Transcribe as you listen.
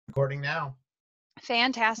Recording now.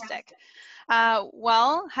 Fantastic.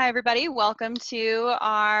 Well, hi everybody. Welcome to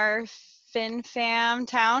our FinFam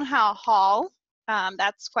Town Hall.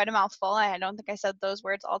 That's quite a mouthful. I don't think I said those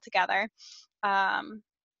words all together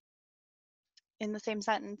in the same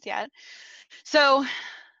sentence yet. So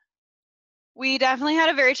we definitely had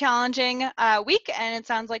a very challenging week, and it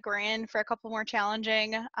sounds like we're in for a couple more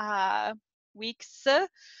challenging weeks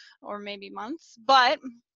or maybe months. But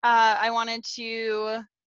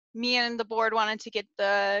me and the board wanted to get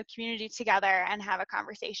the community together and have a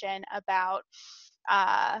conversation about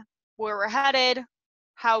where we're headed,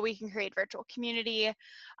 how we can create virtual community,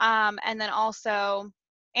 and then also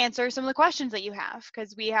answer some of the questions that you have,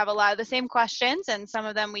 because we have a lot of the same questions, and some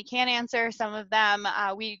of them we can answer, some of them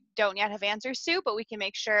we don't yet have answers to, but we can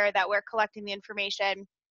make sure that we're collecting the information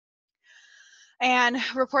and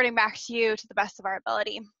reporting back to you to the best of our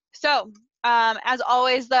ability. So as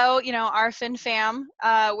always, though, our FinFam,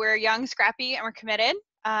 we're young, scrappy, and we're committed.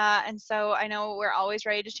 And so I know we're always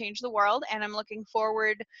ready to change the world, and I'm looking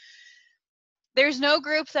forward. There's no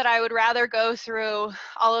group that I would rather go through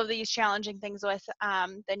all of these challenging things with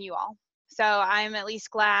than you all. So I'm at least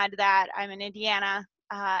glad that I'm in Indiana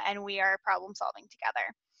and we are problem solving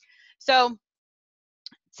together. So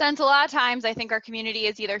since a lot of times I think our community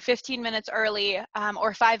is either 15 minutes early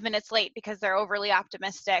or 5 minutes late because they're overly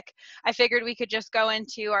optimistic, I figured we could just go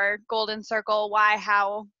into our golden circle, why,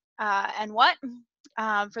 how, and what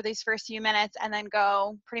for these first few minutes, and then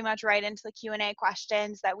go pretty much right into the Q&A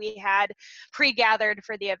questions that we had pre-gathered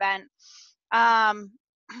for the event.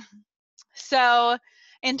 So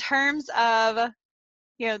in terms of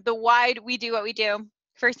the why we do what we do,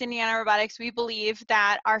 First Indiana Robotics, we believe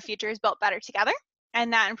that our future is built better together,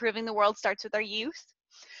 and that improving the world starts with our youth.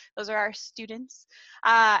 Those are our students.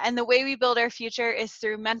 And the way we build our future is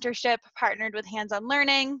through mentorship partnered with hands-on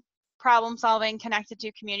learning, problem solving connected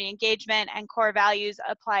to community engagement, and core values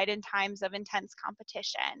applied in times of intense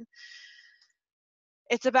competition.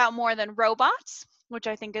 It's about more than robots, which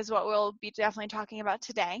I think is what we'll be definitely talking about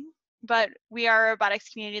today, but we are a robotics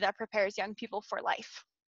community that prepares young people for life.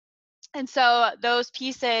 And so those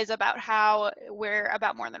pieces about how we're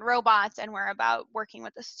about more than robots, and we're about working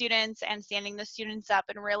with the students and standing the students up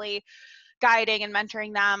and really guiding and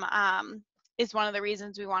mentoring them is one of the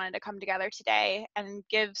reasons we wanted to come together today and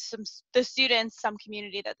give the students some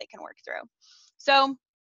community that they can work through. So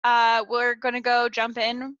we're going to jump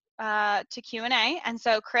in to Q&A. And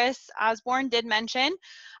so Chris Osborne did mention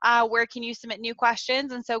where can you submit new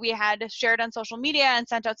questions, and so we had shared on social media and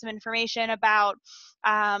sent out some information about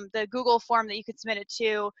the Google form that you could submit it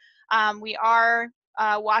to. We are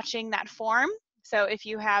watching that form, so if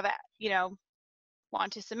you have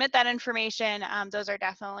want to submit that information, those are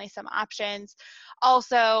definitely some options.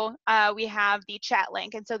 Also, we have the chat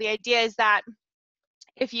link, and so the idea is that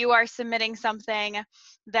if you are submitting something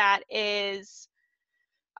that is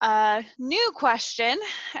a new question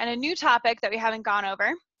and a new topic that we haven't gone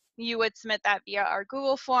over, you would submit that via our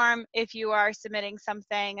Google form. If you are submitting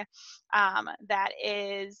something that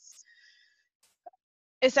is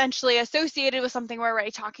essentially associated with something we're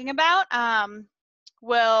already talking about,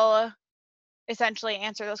 we'll essentially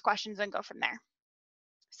answer those questions and go from there.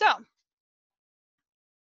 So,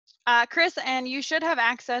 Chris, and you should have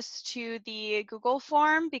access to the Google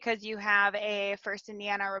form because you have a First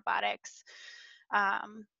Indiana Robotics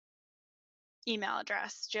email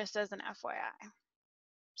address, just as an FYI.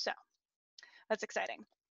 So that's exciting.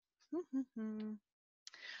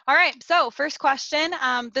 All right, so first question.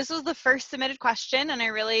 This was the first submitted question, and I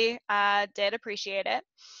really did appreciate it.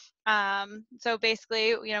 So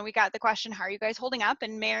basically, we got the question, how are you guys holding up?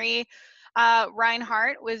 And Mary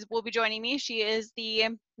Reinhardt will be joining me. She is the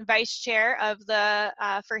vice chair of the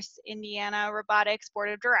First Indiana Robotics Board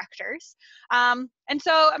of Directors. And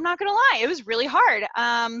so I'm not gonna lie, it was really hard.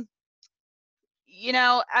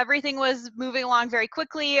 Everything was moving along very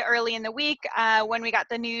quickly early in the week when we got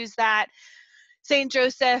the news that St.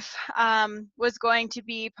 Joseph was going to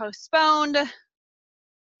be postponed.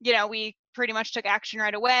 We pretty much took action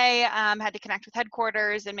right away, had to connect with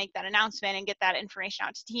headquarters and make that announcement and get that information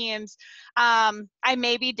out to teams. I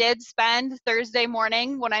maybe did spend Thursday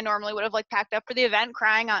morning, when I normally would have packed up for the event,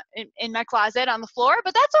 crying in my closet on the floor,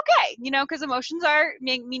 but that's okay, because emotions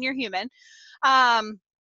mean you're human.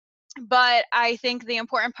 But I think the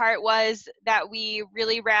important part was that we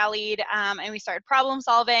really rallied and we started problem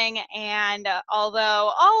solving. And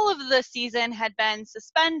although all of the season had been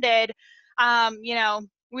suspended,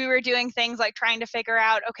 we were doing things like trying to figure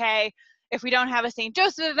out, okay, if we don't have a St.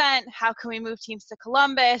 Joseph event, how can we move teams to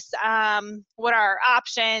Columbus? What are our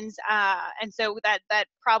options? And so that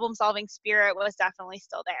problem solving spirit was definitely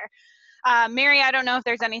still there. Mary, I don't know if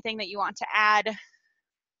there's anything that you want to add.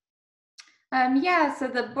 Yeah, so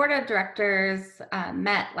the board of directors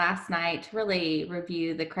met last night to really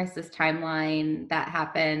review the crisis timeline that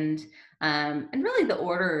happened, and really the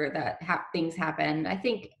order that things happened. I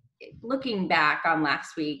think looking back on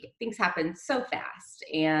last week, things happened so fast.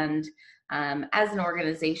 And as an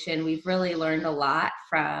organization, we've really learned a lot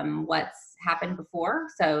from what's happened before.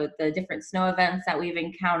 So the different snow events that we've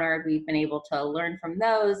encountered, we've been able to learn from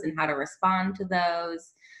those and how to respond to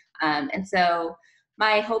those. And so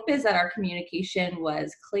my hope is that our communication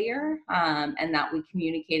was clear, and that we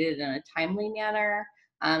communicated in a timely manner.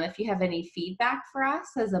 If you have any feedback for us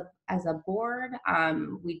as a board,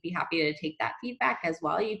 we'd be happy to take that feedback as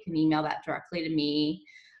well. You can email that directly to me.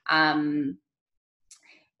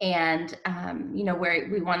 And where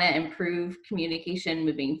we want to improve communication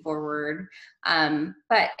moving forward.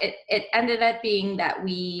 But it ended up being that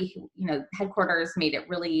headquarters made a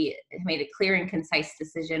clear and concise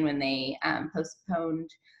decision when they postponed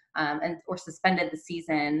or suspended the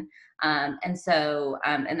season. And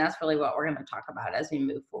that's really what we're going to talk about as we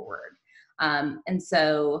move forward. One of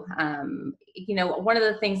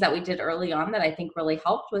the things that we did early on that I think really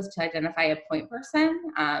helped was to identify a point person,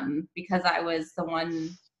 because I was the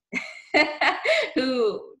one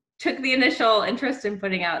who took the initial interest in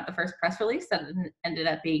putting out the first press release. That ended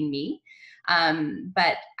up being me.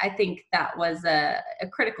 But I think that was a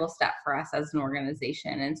critical step for us as an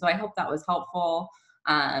organization. And so I hope that was helpful.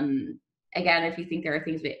 Again, if you think there are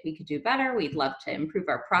things we could do better, we'd love to improve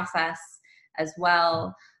our process as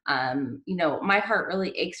well. My heart really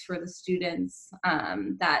aches for the students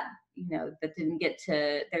that didn't get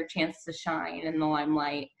to their chance to shine in the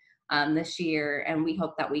limelight this year, and we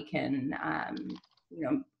hope that we can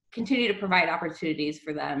continue to provide opportunities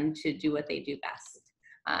for them to do what they do best,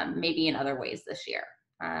 maybe in other ways this year.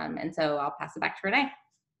 And so I'll pass it back to Renee.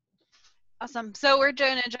 Awesome. So we're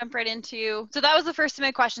going to jump right into, so that was the first of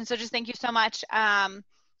my questions. So just thank you so much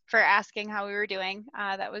for asking how we were doing.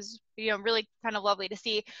 That was really kind of lovely to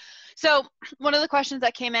see. So one of the questions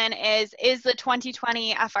that came in is the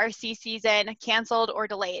 2020 FRC season canceled or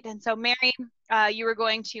delayed? And so Mary, you were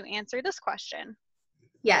going to answer this question.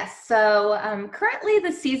 Yes, so currently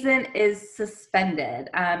the season is suspended,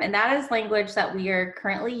 and that is language that we are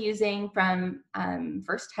currently using from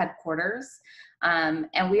First Headquarters,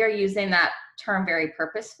 and we are using that term very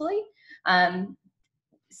purposefully.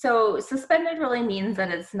 So suspended really means that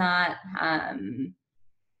it's not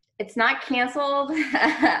canceled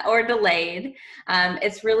or delayed.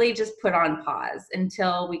 It's really just put on pause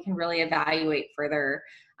until we can really evaluate further.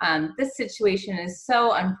 This situation is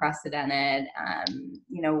so unprecedented,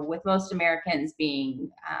 with most Americans being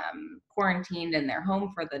quarantined in their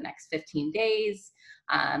home for the next 15 days,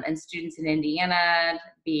 and students in Indiana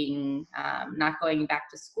being not going back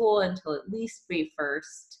to school until at least May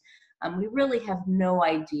 1st. We really have no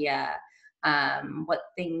idea what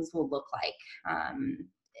things will look like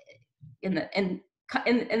in the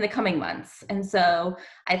coming months. And so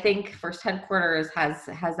I think First Headquarters has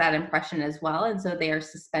that impression as well. And so they are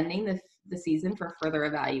suspending the season for further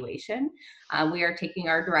evaluation. We are taking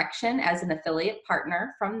our direction as an affiliate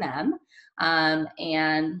partner from them. And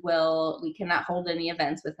we cannot hold any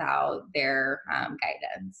events without their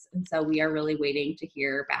guidance. And so we are really waiting to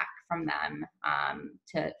hear back from them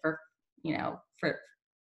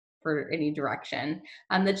for any direction.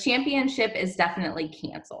 The championship is definitely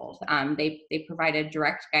canceled. They provided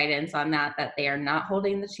direct guidance on that they are not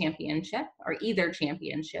holding the championship or either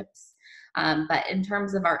championships. But in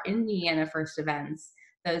terms of our Indiana First events,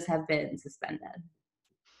 those have been suspended.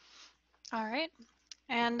 All right.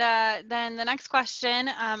 And then the next question,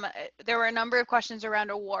 there were a number of questions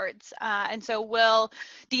around awards. And so will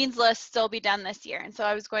Dean's List still be done this year? And so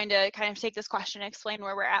I was going to kind of take this question and explain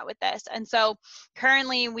where we're at with this. And so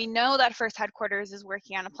currently we know that First Headquarters is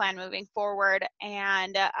working on a plan moving forward,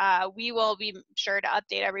 and we will be sure to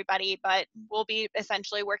update everybody, but we'll be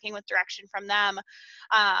essentially working with direction from them.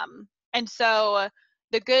 And so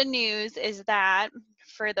the good news is that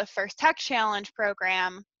for the First Tech Challenge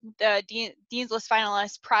program, the Dean's List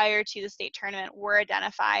finalists prior to the state tournament were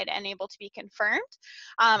identified and able to be confirmed.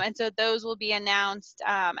 And so those will be announced,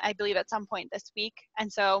 I believe, at some point this week.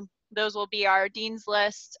 And so those will be our Dean's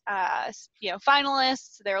List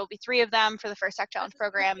finalists. There will be 3 of them for the First Tech Challenge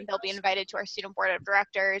program. They'll be invited to our student board of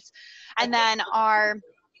directors. And then our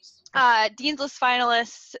Dean's List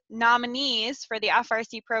finalists nominees for the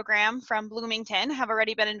FRC program from Bloomington have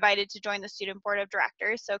already been invited to join the student board of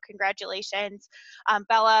directors. So congratulations,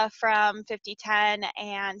 Bella from 5010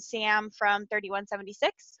 and Sam from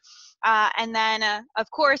 3176. And then, of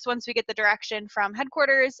course, once we get the direction from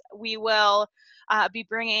headquarters, we will be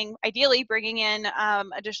ideally bringing in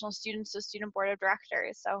additional students to student board of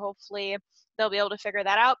directors. So hopefully they'll be able to figure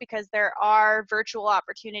that out, because there are virtual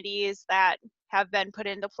opportunities that have been put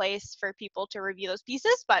into place for people to review those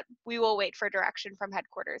pieces, but we will wait for direction from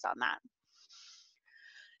headquarters on that.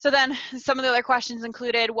 So then some of the other questions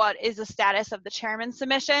included, what is the status of the chairman's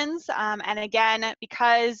submissions? And again,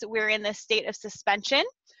 because we're in this state of suspension,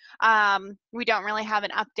 we don't really have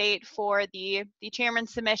an update for the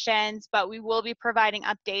chairman's submissions, but we will be providing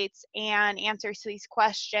updates and answers to these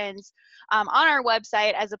questions on our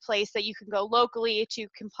website as a place that you can go locally to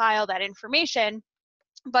compile that information.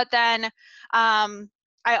 But then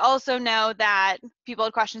I also know that people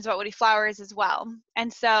had questions about Woody Flowers as well.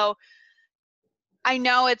 And so I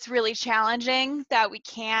know it's really challenging that we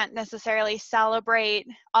can't necessarily celebrate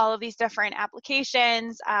all of these different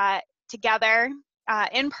applications together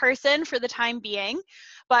in person for the time being,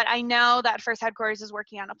 but I know that First Headquarters is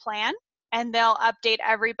working on a plan, and they'll update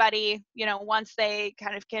everybody, once they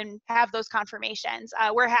kind of can have those confirmations.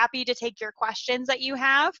 We're happy to take your questions that you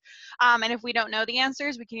have, and if we don't know the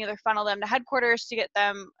answers, we can either funnel them to headquarters to get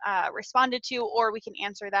them responded to, or we can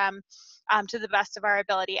answer them to the best of our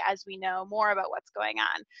ability as we know more about what's going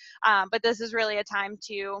on. But this is really a time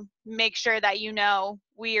to make sure that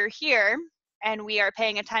we are here and we are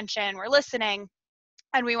paying attention, we're listening,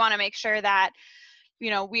 and we want to make sure that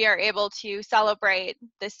we are able to celebrate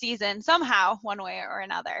this season somehow, one way or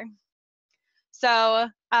another. So,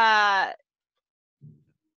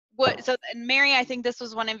 Mary, I think this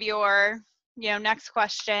was one of your, next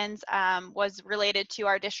questions, was related to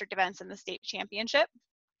our district events in the state championship.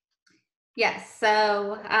 Yes.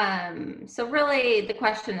 So, so really the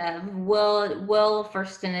question of will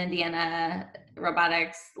First in Indiana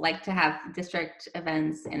Robotics like to have district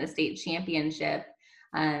events in a state championship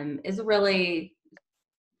is really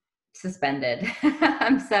suspended.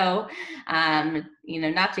 So,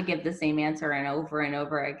 not to give the same answer and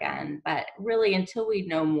over again, but really until we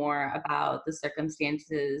know more about the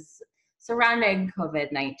circumstances surrounding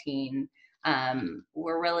COVID-19,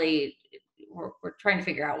 we're trying to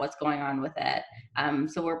figure out what's going on with it.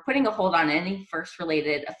 So we're putting a hold on any FIRST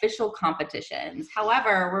related official competitions.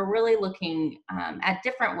 However, we're really looking at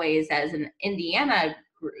different ways as an Indiana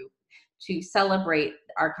group to celebrate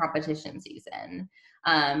our competition season.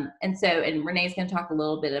 And Renee's going to talk a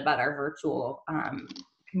little bit about our virtual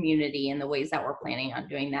community and the ways that we're planning on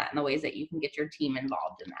doing that and the ways that you can get your team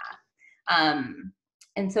involved in that.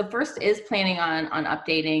 And so First is planning on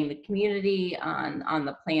updating the community on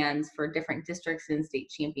the plans for different districts and state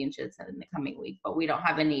championships in the coming week, but we don't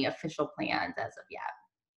have any official plans as of yet.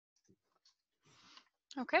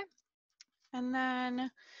 Okay. And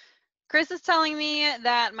then Chris is telling me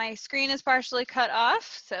that my screen is partially cut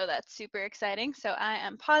off, so that's super exciting. So I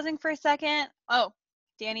am pausing for a second. Oh,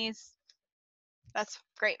 that's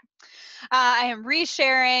great. I am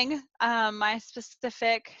resharing my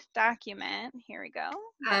specific document. Here we go.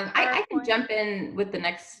 I can jump in with the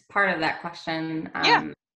next part of that question. Yeah.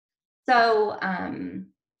 So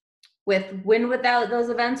with when would those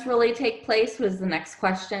events really take place was the next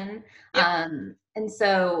question. Yep. And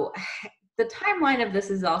so the timeline of this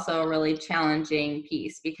is also a really challenging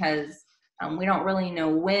piece because we don't really know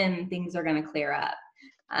when things are going to clear up.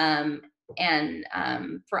 And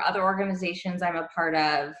for other organizations I'm a part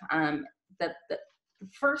of, the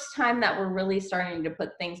first time that we're really starting to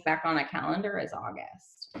put things back on a calendar is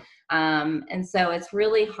August. And so it's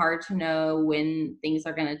really hard to know when things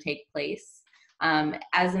are going to take place.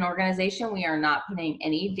 As an organization, we are not putting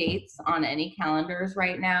any dates on any calendars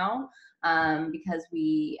right now because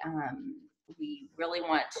we really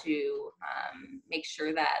want to make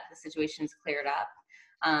sure that the situation is cleared up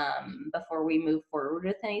before we move forward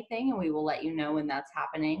with anything, and we will let you know when that's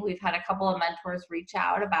happening. We've had a couple of mentors reach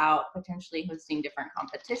out about potentially hosting different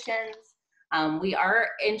competitions. We are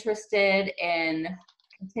interested in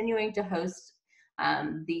continuing to host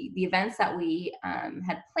the events that we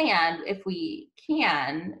had planned. If we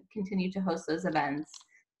can continue to host those events,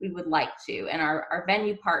 we would like to, and our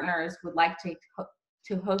venue partners would like to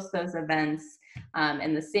host those events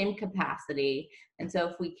in the same capacity. And so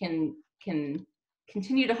if we can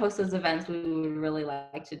continue to host those events, we would really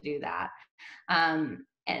like to do that. And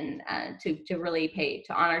to really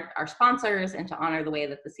honor our sponsors and to honor the way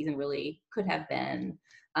that the season really could have been.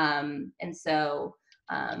 And so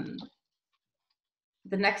the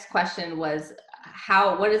next question was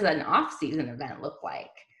what does an off-season event look like?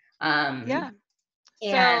 Yeah.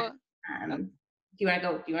 And do you want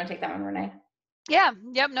to take that one, Renee? Yeah,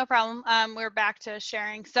 yep, no problem. We're back to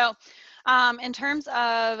sharing. So In terms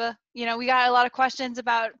of, we got a lot of questions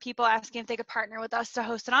about people asking if they could partner with us to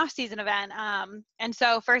host an off-season event. And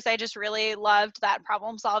so first, I just really loved that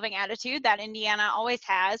problem-solving attitude that Indiana always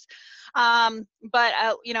has. But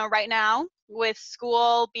right now, with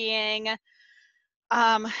school being,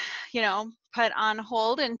 put on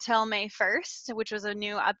hold until May 1st, which was a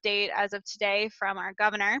new update as of today from our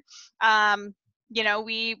governor.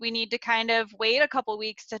 We need to kind of wait a couple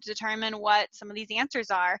weeks to determine what some of these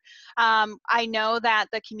answers are. I know that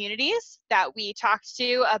the communities that we talked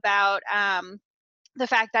to about the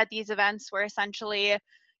fact that these events were essentially,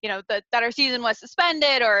 that our season was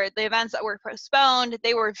suspended or the events that were postponed,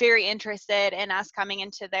 they were very interested in us coming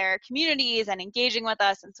into their communities and engaging with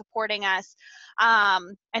us and supporting us.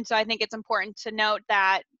 And so I think it's important to note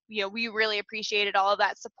that, we really appreciated all of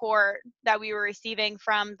that support that we were receiving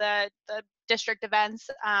from the district events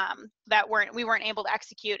that we weren't able to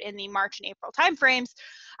execute in the March and April timeframes.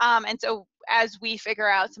 And so as we figure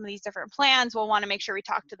out some of these different plans, we'll want to make sure we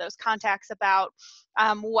talk to those contacts about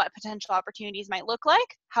what potential opportunities might look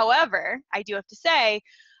like. However, I do have to say,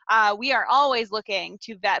 we are always looking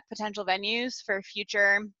to vet potential venues for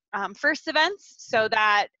future first events so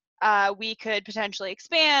that we could potentially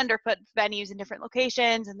expand or put venues in different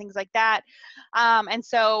locations and things like that. And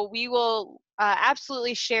so we will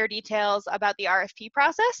absolutely share details about the RFP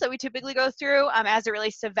process that we typically go through as it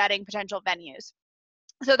relates to vetting potential venues.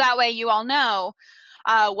 So that way you all know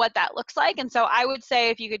what that looks like. And so I would say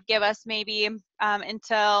if you could give us maybe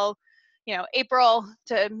until April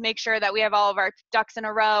to make sure that we have all of our ducks in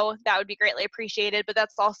a row, that would be greatly appreciated. But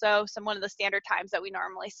that's also one of the standard times that we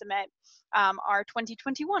normally submit our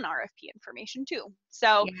 2021 RFP information too.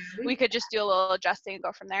 So we could just do a little adjusting and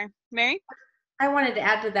go from there. Mary? I wanted to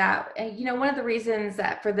add to that. One of the reasons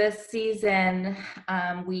that for this season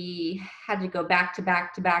we had to go back to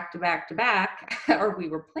back to back to back to back, or we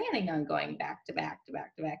were planning on going back to back to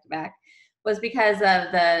back to back to back, was because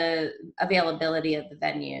of the availability of the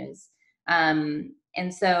venues.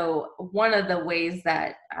 And so one of the ways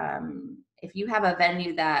that if you have a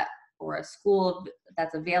venue that or a school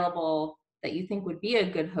that's available that you think would be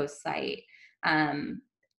a good host site, and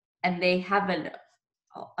they have a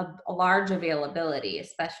large availability,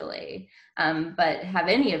 especially, but have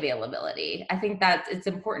any availability, I think that it's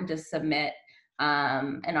important to submit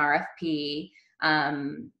an RFP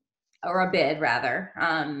or a bid rather,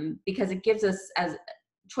 because it gives us as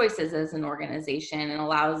choices as an organization and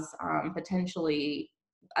allows potentially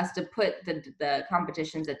us to put the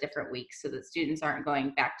competitions at different weeks so that students aren't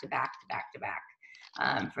going back to back to back to back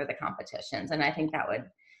for the competitions. And I think that would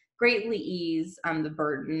greatly ease the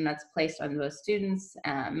burden that's placed on those students,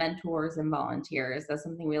 mentors, and volunteers. That's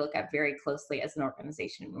something we look at very closely as an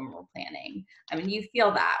organization when we're planning. I mean, you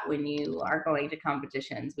feel that when you are going to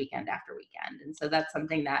competitions weekend after weekend. And so that's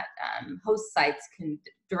something that host sites can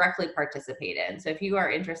directly participate in. So if you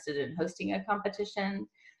are interested in hosting a competition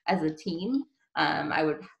as a team, I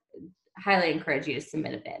would highly encourage you to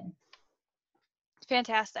submit a bid.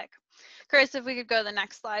 Fantastic. Chris, if we could go to the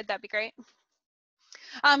next slide, that'd be great.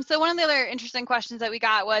 So one of the other interesting questions that we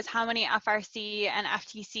got was how many FRC and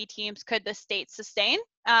FTC teams could the state sustain?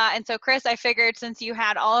 And so Chris, I figured since you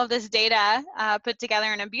had all of this data put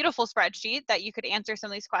together in a beautiful spreadsheet that you could answer some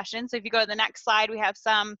of these questions. So if you go to the next slide, we have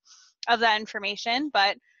some of that information,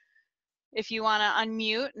 but if you want to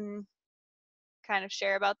unmute and kind of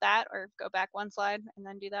share about that, or go back one slide and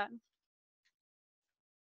then do that.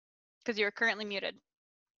 Because you're currently muted.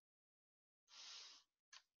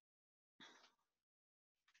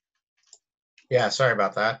 Yeah, sorry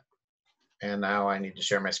about that. And now I need to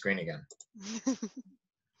share my screen again.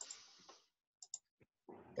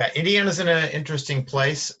 Yeah, Indiana's in an interesting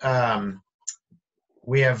place.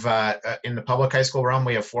 We have, in the public high school realm,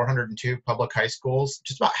 we have 402 public high schools.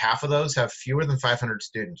 Just about half of those have fewer than 500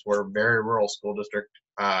 students. We're a very rural school district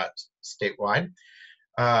statewide.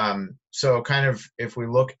 So kind of if we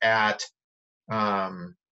look at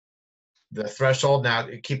the threshold, now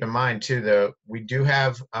keep in mind too, we do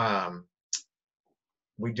have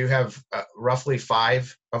roughly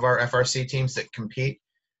 5 of our FRC teams that compete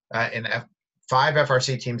in 5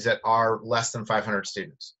 FRC teams that are less than 500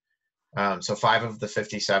 students. So 5 of the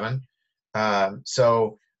 57.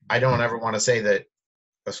 So I don't ever want to say that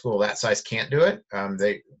a school that size can't do it.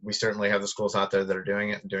 We certainly have the schools out there that are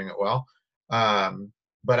doing it and doing it well.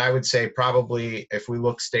 But I would say probably if we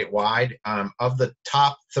look statewide, of the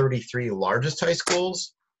top 33 largest high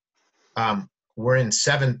schools, we're in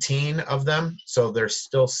 17 of them. So there's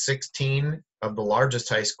still 16 of the largest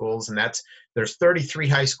high schools, and there's 33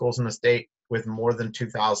 high schools in the state with more than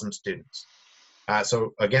 2,000 students.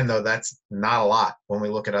 So again, though, that's not a lot when we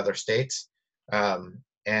look at other states.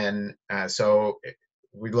 And so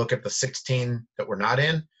we look at the 16 that we're not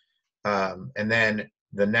in, and then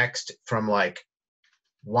the next from like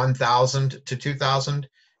 1,000 to 2,000,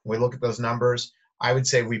 we look at those numbers. I would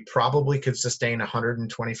say we probably could sustain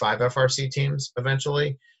 125 FRC teams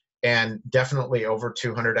eventually, and definitely over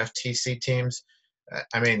 200 FTC teams.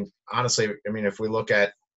 I mean, honestly, if we look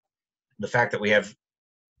at the fact that we have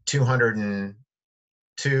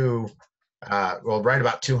 202, right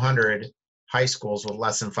about 200 high schools with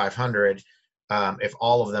less than 500, if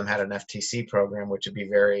all of them had an FTC program, which would be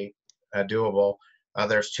very doable,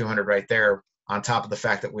 there's 200 right there, on top of the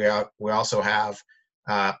fact that we also have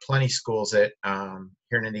plenty schools that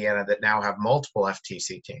here in Indiana that now have multiple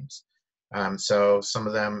FTC teams. So some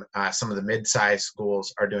of them, some of the mid-sized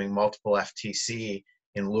schools are doing multiple FTC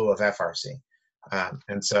in lieu of FRC.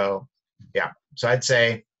 And so, yeah, so I'd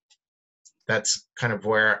say that's kind of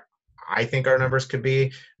where I think our numbers could be.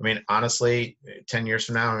 I mean, honestly, 10 years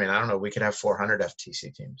from now, I don't know, we could have 400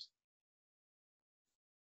 FTC teams.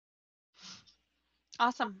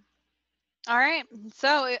 Awesome. All right.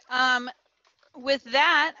 So with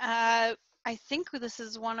that, I think this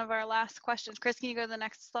is one of our last questions. Chris, can you go to the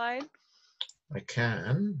next slide? I can.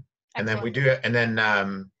 Excellent. And then we do, and then,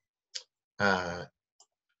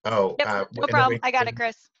 Yep, no problem. I got it,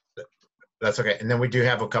 Chris. That's okay. And then we do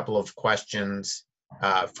have a couple of questions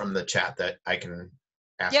from the chat that I can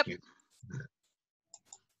ask you.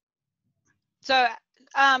 So,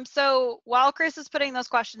 so while Chris is putting those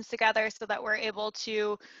questions together so that we're able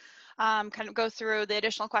to kind of go through the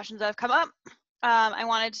additional questions that have come up, I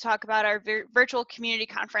wanted to talk about our virtual community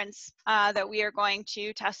conference that we are going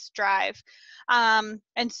to test drive.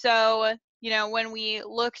 And so, when we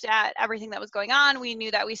looked at everything that was going on, we knew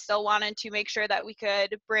that we still wanted to make sure that we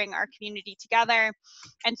could bring our community together.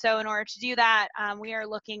 And so in order to do that, we are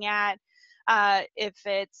looking at if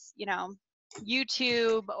it's,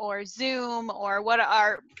 YouTube or Zoom, or what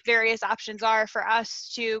our various options are for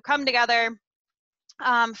us to come together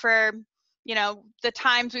for, the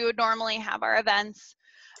times we would normally have our events,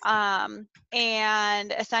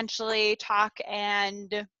 and essentially talk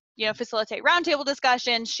and facilitate roundtable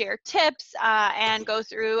discussions, share tips, and go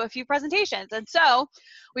through a few presentations. And so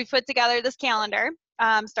we've put together this calendar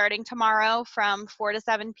starting tomorrow from 4 to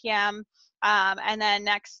 7 p.m. And then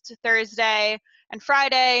next Thursday and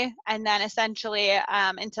Friday, and then essentially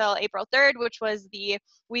until April 3rd, which was the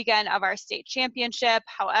weekend of our state championship.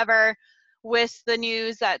 However, with the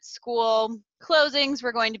news that school closings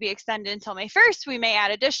were going to be extended until May 1st, we may add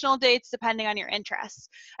additional dates depending on your interests.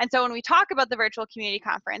 And so when we talk about the virtual community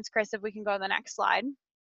conference, Chris, if we can go to the next slide.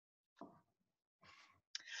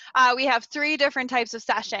 We have 3 different types of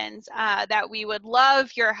sessions that we would love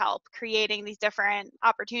your help creating these different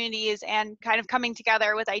opportunities and kind of coming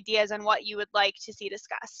together with ideas on what you would like to see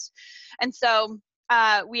discussed. And so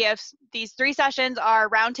we have these 3 sessions are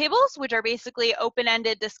roundtables, which are basically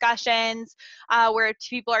open-ended discussions where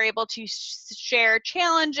people are able to share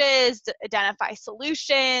challenges, identify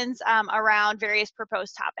solutions around various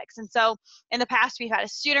proposed topics. And so in the past, we've had a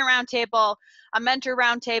student roundtable, a mentor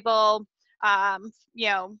roundtable, a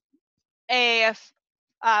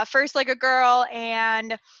First Like a Girl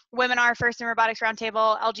and Women Are First in Robotics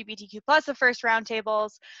Roundtable, LGBTQ plus the first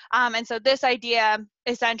roundtables. And so this idea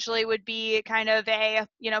essentially would be kind of a,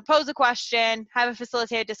 pose a question, have a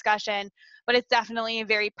facilitated discussion, but it's definitely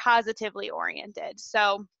very positively oriented.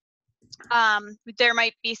 So there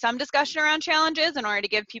might be some discussion around challenges in order to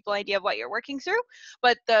give people an idea of what you're working through,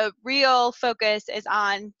 but the real focus is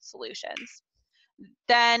on solutions.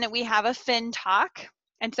 Then we have a Fin Talk.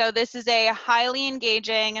 And so this is a highly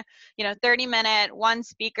engaging, 30-minute, one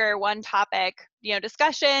speaker, one topic,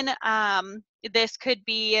 discussion. This could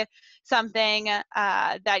be something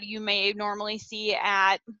that you may normally see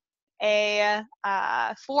at a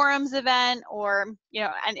forums event or,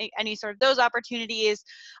 any sort of those opportunities.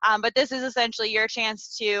 But this is essentially your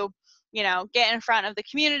chance to, get in front of the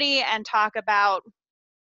community and talk about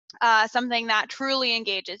something that truly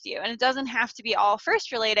engages you. And it doesn't have to be all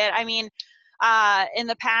FIRST related. I mean, in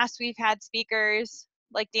the past, we've had speakers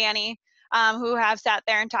like Danny who have sat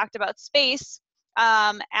there and talked about space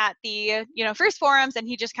at the FIRST forums, and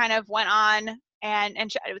he just kind of went on and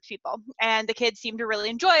chatted with people. And the kids seemed to really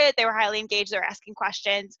enjoy it. They were highly engaged. They were asking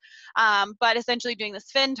questions. But essentially doing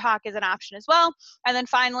this Fin Talk is an option as well. And then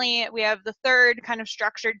finally, we have the third kind of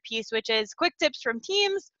structured piece, which is quick tips from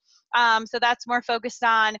teams. So that's more focused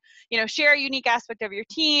on, share a unique aspect of your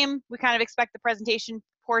team. We kind of expect the presentation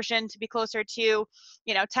portion to be closer to,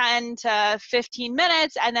 10 to 15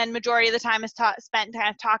 minutes, and then majority of the time is spent kind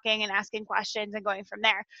of talking and asking questions and going from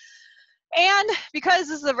there. And because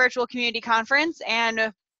this is a virtual community conference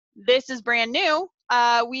and this is brand new,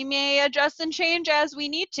 we may adjust and change as we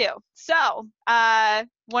need to. So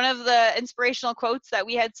one of the inspirational quotes that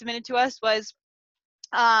we had submitted to us was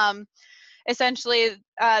essentially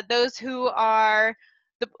those who are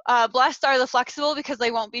blessed are the flexible because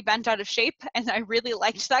they won't be bent out of shape. And I really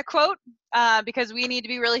liked that quote because we need to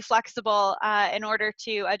be really flexible in order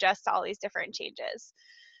to adjust to all these different changes.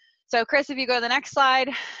 So Chris, if you go to the next slide.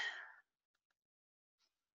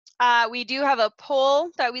 We do have a poll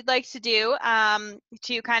that we'd like to do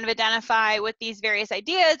to kind of identify with these various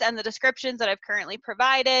ideas and the descriptions that I've currently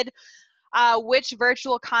provided. Which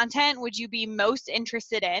virtual content would you be most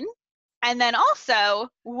interested in? And then also,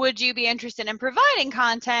 would you be interested in providing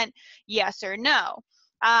content, yes or no?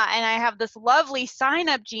 And I have this lovely Sign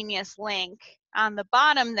Up Genius link on the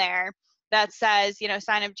bottom there that says,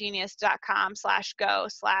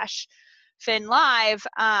 signupgenius.com/go/FinLive.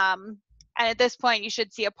 And at this point, you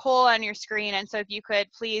should see a poll on your screen. And so if you could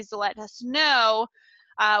please let us know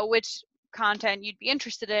which content you'd be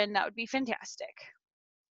interested in, that would be fantastic.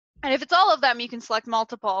 And if it's all of them, you can select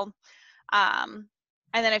multiple. And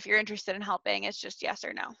then if you're interested in helping, it's just yes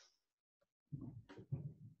or no.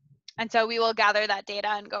 And so we will gather that data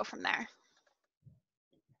and go from there.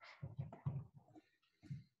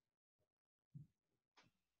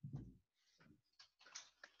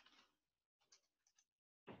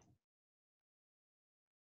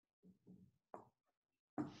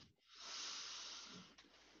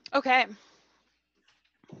 Okay.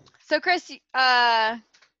 So Chris,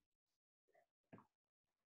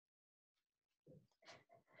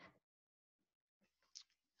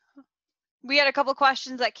 we had a couple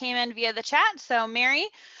questions that came in via the chat. So Mary,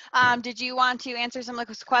 did you want to answer some of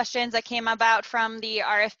the questions that came about from the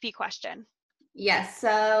RFP question? Yes,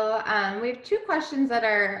 so we have two questions that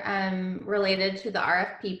are related to the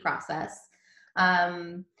RFP process.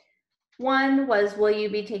 One was, will you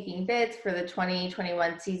be taking bids for the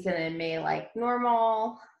 2021 season in May like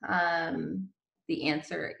normal? The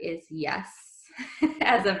answer is yes,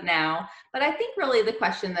 as of now. But I think really the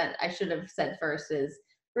question that I should have said first is,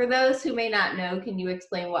 for those who may not know, can you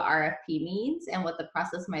explain what RFP means and what the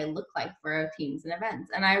process might look like for teams and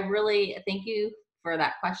events? And I really thank you for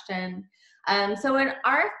that question. So an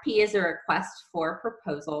RFP is a request for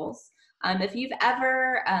proposals. If you've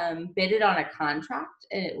ever bidded on a contract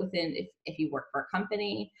if you work for a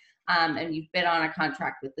company and you've bid on a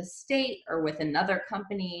contract with the state or with another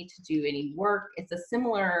company to do any work, it's a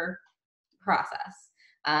similar process.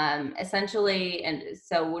 Essentially, and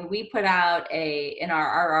so when we put out in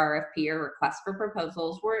our RFP or request for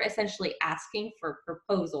proposals, we're essentially asking for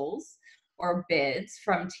proposals or bids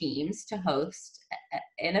from teams to host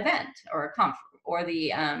an event or a conference or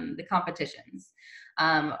the competitions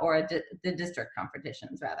or the district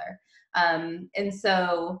competitions rather. And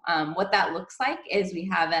so what that looks like is we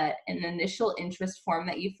have an initial interest form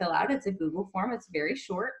that you fill out. It's a Google form. It's very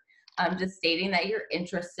short, just stating that you're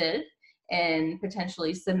interested in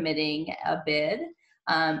potentially submitting a bid.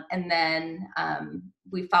 And then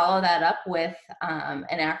we follow that up with an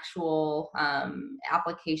actual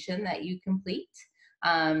application that you complete.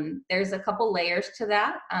 There's a couple layers to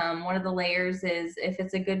that. One of the layers is if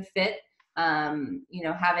it's a good fit,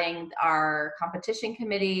 having our competition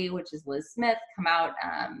committee, which is Liz Smith, come out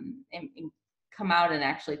and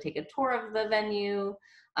actually take a tour of the venue.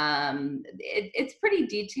 It's pretty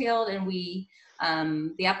detailed, and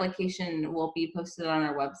the application will be posted on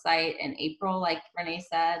our website in April, like Renee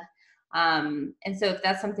said. And so if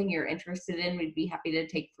that's something you're interested in, we'd be happy to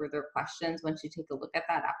take further questions once you take a look at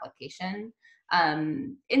that application.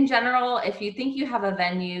 In general, if you think you have a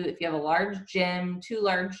venue, if you have a large gym, 2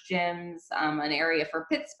 large gyms, an area for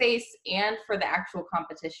pit space and for the actual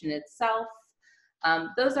competition itself,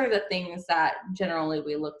 those are the things that generally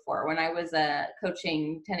we look for. When I was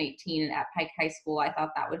coaching 1018 at Pike High School, I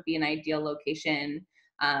thought that would be an ideal location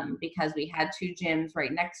because we had 2 gyms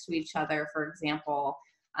right next to each other, for example.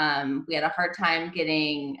 We had a hard time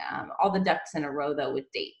getting all the ducks in a row, though, with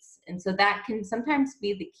dates. And so that can sometimes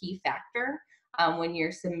be the key factor when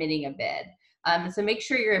you're submitting a bid. So make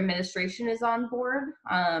sure your administration is on board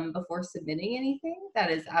before submitting anything. That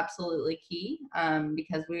is absolutely key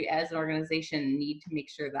because we as an organization need to make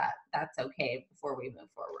sure that that's okay before we move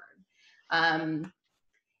forward. I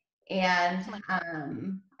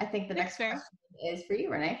think the next question is for you,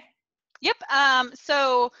 Renee. Yep.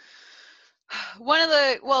 So one of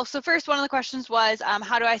the questions was,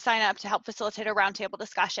 how do I sign up to help facilitate a roundtable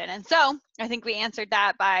discussion? And so I think we answered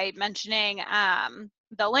that by mentioning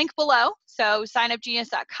the link below. So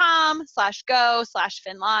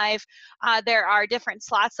signupgenius.com/go/FinLive. There are different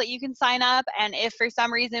slots that you can sign up. And if for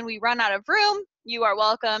some reason we run out of room, you are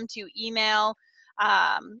welcome to email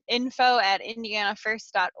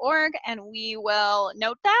info@indianafirst.org, and we will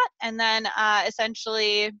note that, and then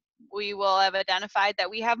essentially we will have identified that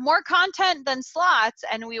we have more content than slots,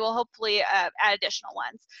 and we will hopefully add additional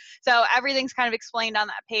ones. So everything's kind of explained on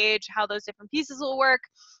that page, how those different pieces will work.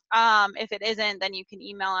 If it isn't, then you can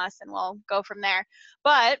email us and we'll go from there.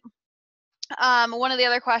 But one of the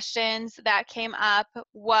other questions that came up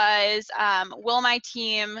was, will my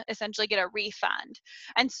team essentially get a refund?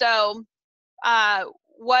 And so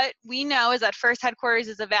what we know is that First Headquarters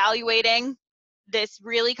is evaluating this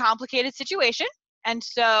really complicated situation. And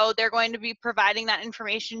so they're going to be providing that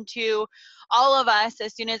information to all of us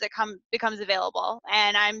as soon as it becomes available.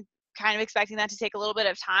 And I'm kind of expecting that to take a little bit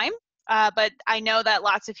of time. But I know that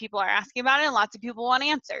lots of people are asking about it and lots of people want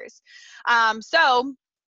answers. So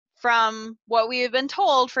from what we have been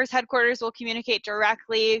told, First Headquarters will communicate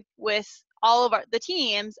directly with all of the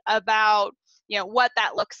teams about, you know, what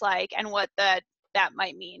that looks like and what that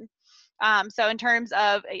might mean. So in terms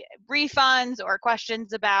of refunds or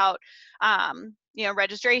questions about, you know,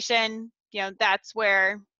 registration, you know,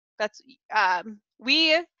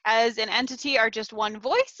 we as an entity are just one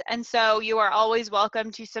voice. And so you are always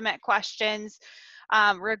welcome to submit questions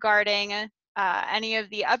regarding any of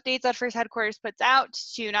the updates that First Headquarters puts out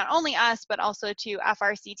to not only us, but also to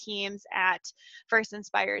FRC teams at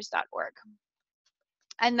firstinspires.org.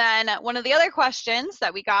 And then one of the other questions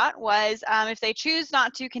that we got was, if they choose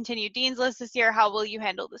not to continue Dean's List this year, how will you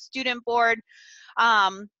handle the student board?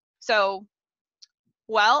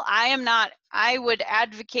 Well, I would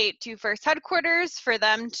advocate to First Headquarters for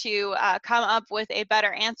them to come up with a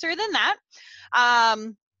better answer than that.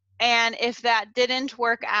 And if that didn't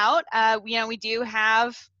work out, you know, we do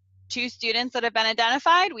have 2 students that have been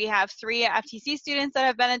identified. We have 3 FTC students that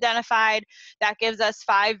have been identified. That gives us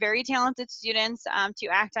 5 very talented students to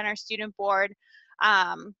act on our student board.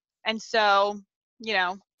 And so, you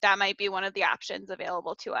know, that might be one of the options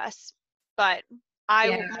available to us. But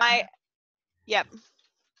yep.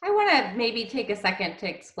 I want to maybe take a second to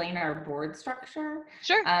explain our board structure.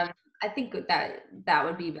 Sure. I think that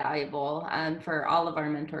would be valuable for all of our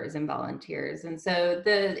mentors and volunteers. And so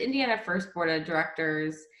the Indiana First Board of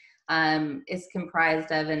Directors is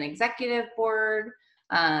comprised of an executive board,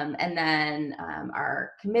 and then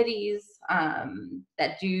our committees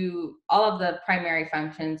that do all of the primary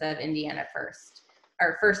functions of Indiana First,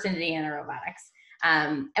 or First Indiana Robotics.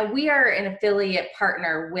 And we are an affiliate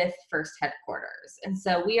partner with First Headquarters. And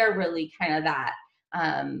so we are really kind of that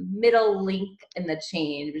middle link in the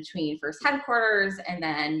chain between First Headquarters and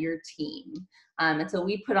then your team. And so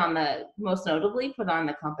we most notably put on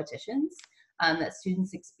the competitions that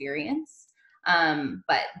students experience,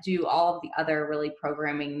 but do all of the other really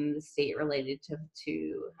programming in the state related to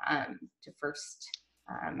First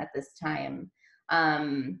at this time,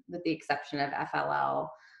 with the exception of FLL.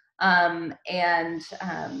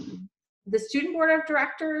 The Student Board of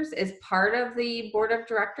Directors is part of the Board of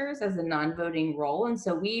Directors as a non-voting role. And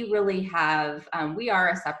so we really have, we are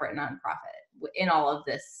a separate nonprofit in all of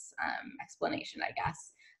this explanation, I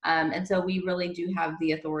guess. And so we really do have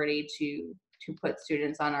the authority to put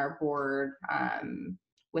students on our board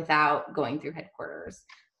without going through headquarters.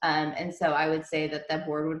 And so I would say that the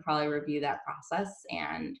board would probably review that process,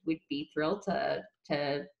 and we'd be thrilled to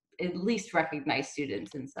at least recognize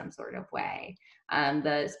students in some sort of way.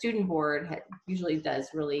 The student board usually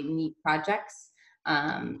does really neat projects,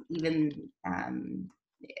 even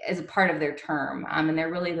as a part of their term. And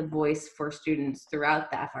they're really the voice for students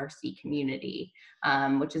throughout the FRC community,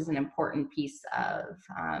 which is an important piece of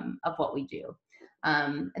what we do.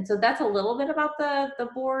 And so that's a little bit about the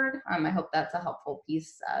board. I hope that's a helpful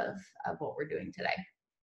piece of what we're doing today.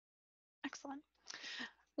 Excellent.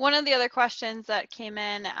 One of the other questions that came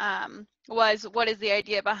in was, what is the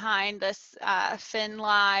idea behind this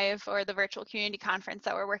FinLive, or the virtual community conference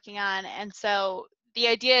that we're working on? And so the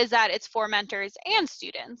idea is that it's for mentors and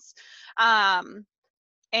students.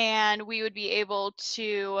 And we would be able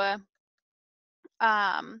to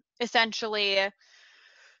essentially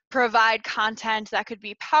provide content that could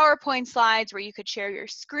be PowerPoint slides where you could share your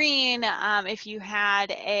screen. If you had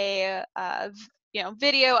a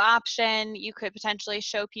video option, you could potentially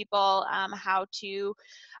show people how to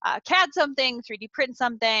CAD something, 3D print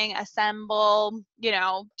something, assemble,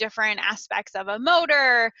 different aspects of a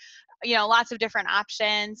motor, lots of different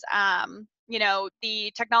options.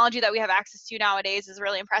 The technology that we have access to nowadays is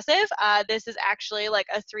really impressive. This is actually like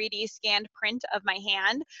a 3D scanned print of my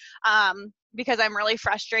hand, because I'm really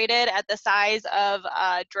frustrated at the size of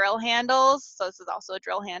drill handles. So this is also a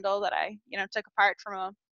drill handle that I, took apart from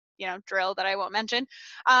a drill that I won't mention.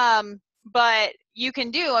 but you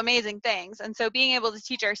can do amazing things. And so being able to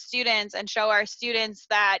teach our students and show our students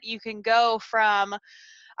that you can go from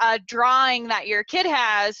a drawing that your kid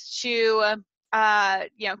has to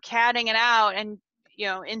CADing it out and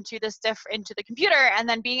into the computer, and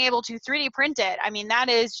then being able to 3D print it. I mean, that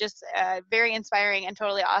is just very inspiring and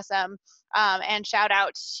totally awesome. And shout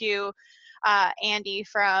out to Andy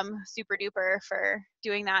from Super Duper for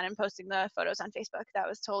doing that and posting the photos on Facebook. That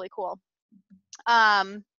was totally cool.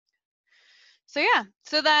 So yeah,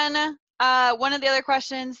 so then one of the other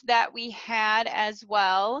questions that we had as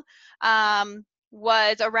well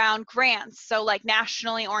was around grants, so like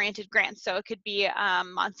nationally oriented grants. So it could be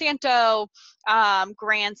Monsanto,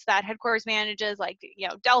 grants that headquarters manages, like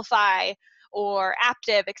Delphi or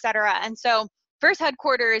Aptiv, et cetera. And so First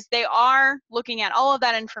Headquarters, they are looking at all of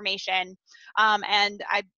that information, and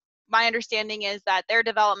my understanding is that their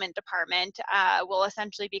development department will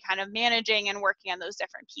essentially be kind of managing and working on those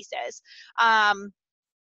different pieces.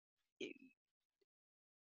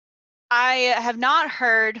 I have not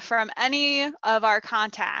heard from any of our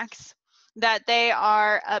contacts that they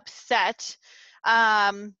are upset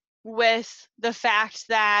with the fact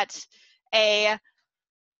that a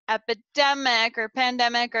epidemic or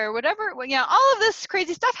pandemic or whatever, all of this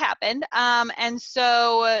crazy stuff happened. And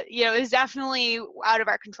so, it is definitely out of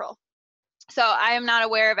our control. So I am not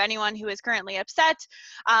aware of anyone who is currently upset.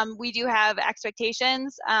 We do have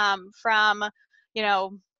expectations from,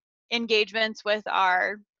 engagements with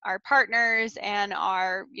our partners and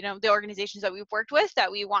our, the organizations that we've worked with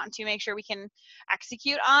that we want to make sure we can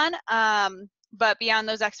execute on. But beyond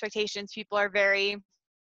those expectations, people are very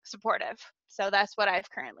supportive. So that's what I've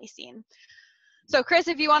currently seen. So Chris,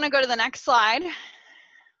 if you want to go to the next slide.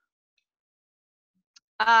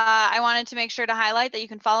 I wanted to make sure to highlight that you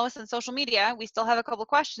can follow us on social media. We still have a couple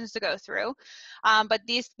questions to go through, but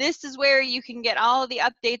this is where you can get all of the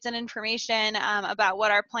updates and information about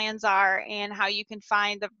what our plans are and how you can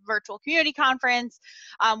find the virtual community conference.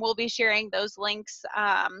 We'll be sharing those links,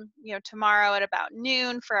 tomorrow at about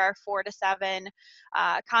noon for our 4 to 7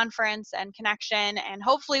 conference and connection, and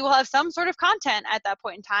hopefully we'll have some sort of content at that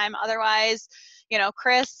point in time. Otherwise,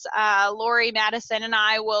 Chris, Lori, Madison, and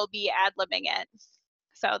I will be ad-libbing it.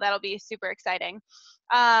 So that'll be super exciting.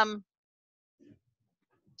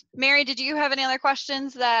 Mary, did you have any other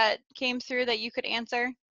questions that came through that you could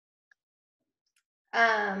answer?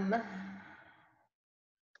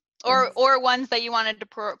 Or ones that you wanted to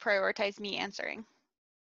prioritize me answering?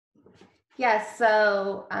 Yes,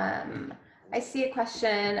 so I see a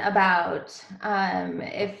question about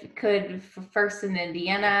if could First in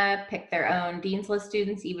Indiana pick their own Dean's List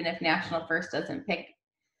students, even if National First doesn't pick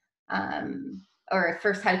or if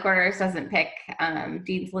First Headquarters doesn't pick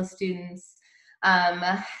Dean's List students.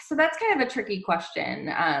 So that's kind of a tricky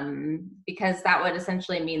question because that would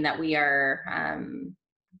essentially mean that we are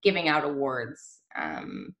giving out awards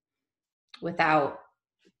without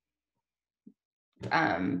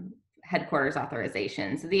headquarters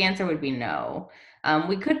authorization. So the answer would be no.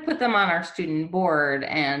 We could put them on our student board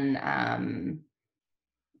and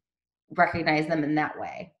recognize them in that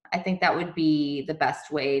way. I think that would be the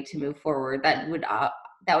best way to move forward. That would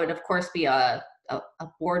of course be a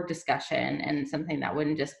board discussion and something that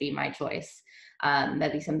wouldn't just be my choice.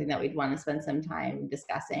 That'd be something that we'd want to spend some time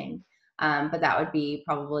discussing. But that would be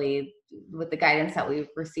probably, with the guidance that we've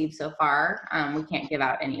received so far, we can't give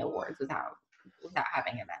out any awards without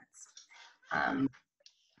having events.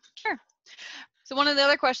 Sure. So one of the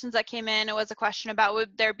other questions that came in was a question about would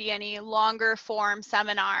there be any longer form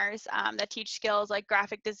seminars that teach skills like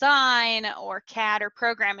graphic design or CAD or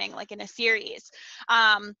programming, like in a series.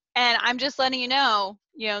 And I'm just letting you know,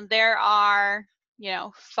 there are,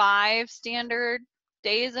 5 standard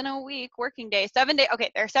days in a week, working days, 7 days.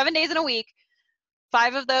 Okay, there are 7 days in a week.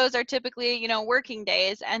 5 of those are typically, working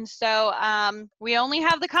days. And so we only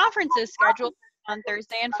have the conferences scheduled on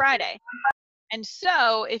Thursday and Friday. And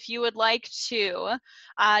so if you would like to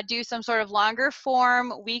do some sort of longer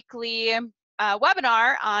form weekly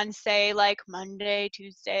webinar on, say, like Monday,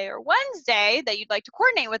 Tuesday, or Wednesday that you'd like to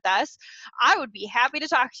coordinate with us, I would be happy to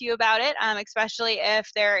talk to you about it, especially if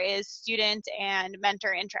there is student and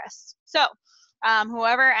mentor interest. So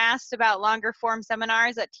whoever asked about longer form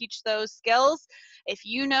seminars that teach those skills, if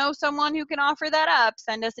you know someone who can offer that up,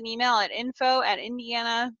 send us an email at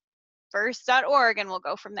info@indianafirst.org and we'll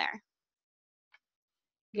go from there.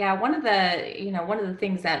 Yeah, one of the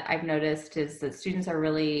things that I've noticed is that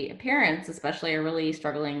parents especially are really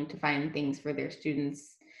struggling to find things for their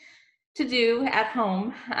students to do at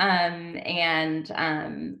home. And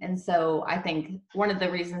so I think one of the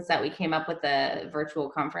reasons that we came up with the virtual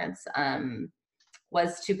conference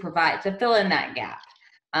was to fill in that gap.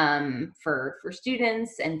 for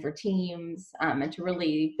students and for teams, and to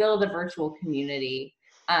really build a virtual community,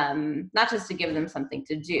 not just to give them something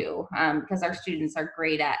to do, because our students are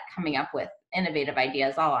great at coming up with innovative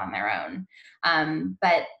ideas all on their own.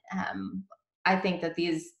 But I think that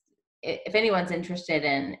if anyone's interested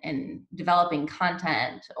in developing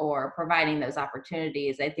content or providing those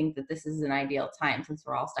opportunities, I think that this is an ideal time since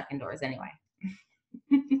we're all stuck indoors anyway.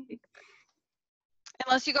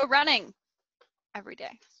 Unless you go running every day.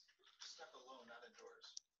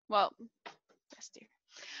 Well, yes, dear.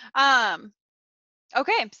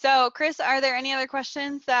 Okay, so Chris, are there any other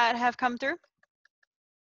questions that have come through?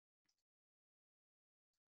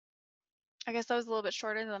 I guess that was a little bit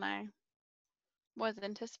shorter than I was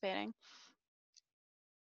anticipating.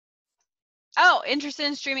 Oh, interested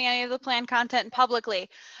in streaming any of the planned content publicly.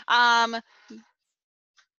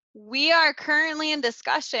 We are currently in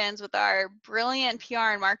discussions with our brilliant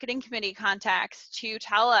PR and marketing committee contacts to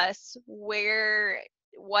tell us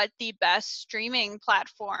what the best streaming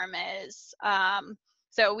platform is.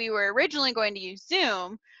 So we were originally going to use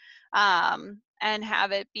Zoom, and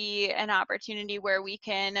have it be an opportunity where we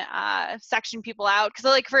can section people out. Because,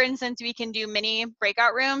 like, for instance, we can do mini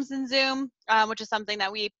breakout rooms in Zoom, which is something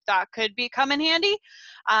that we thought could come in handy.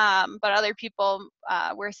 But other people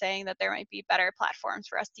were saying that there might be better platforms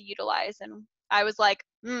for us to utilize. And I was like,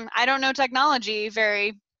 I don't know technology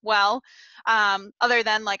very well, other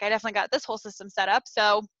than, like, I definitely got this whole system set up.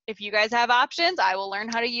 So if you guys have options, I will learn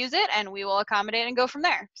how to use it, and we will accommodate and go from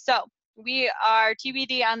there. So we are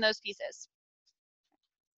TBD on those pieces.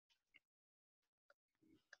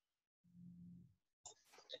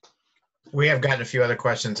 We have gotten a few other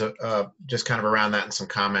questions, just kind of around that, and some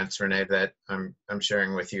comments, Renee, that I'm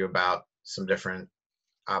sharing with you about some different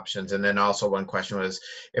options. And then also one question was,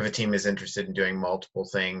 if a team is interested in doing multiple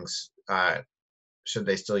things, should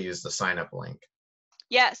they still use the sign up link?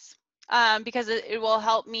 Yes, because it will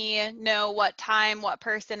help me know what time, what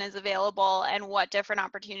person is available, and what different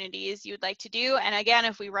opportunities you'd like to do. And again,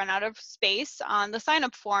 if we run out of space on the sign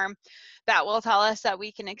up form, that will tell us that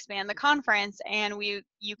we can expand the conference, and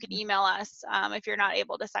you can email us if you're not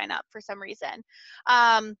able to sign up for some reason.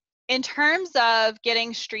 In terms of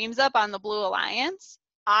getting streams up on the Blue Alliance,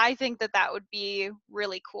 I think that would be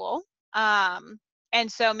really cool. And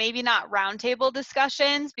so maybe not roundtable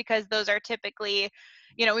discussions, because those are typically,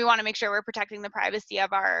 we want to make sure we're protecting the privacy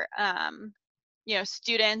of our,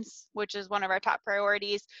 students, which is one of our top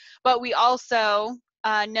priorities. But we also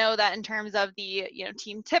know that in terms of the,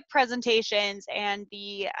 team tip presentations and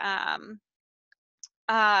the,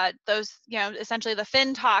 those, essentially the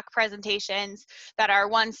FinTalk presentations that are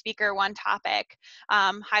one speaker, one topic,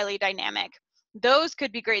 highly dynamic. Those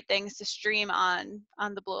could be great things to stream on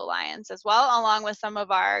the Blue Alliance as well, along with some of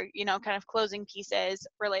our, kind of closing pieces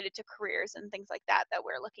related to careers and things like that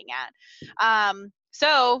we're looking at.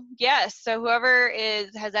 So yes, so whoever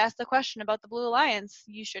has asked the question about the Blue Alliance,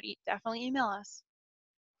 you should definitely email us.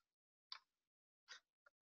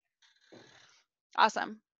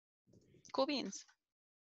 Awesome. Cool beans.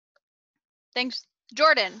 Thanks,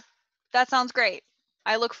 Jordan. That sounds great.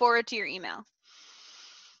 I look forward to your email.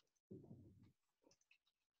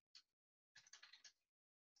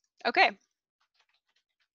 Okay.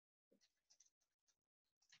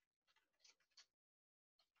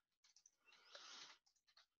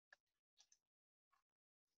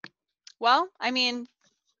 Well, I mean,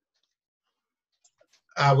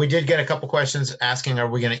 we did get a couple questions asking, are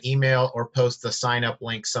we going to email or post the sign up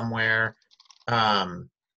link somewhere? The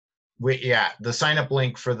sign up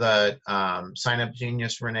link for the Sign Up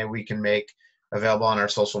Genius, Renee, we can make available on our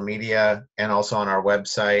social media and also on our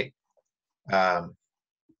website.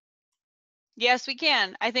 Yes, we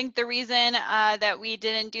can. I think the reason that we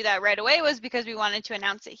didn't do that right away was because we wanted to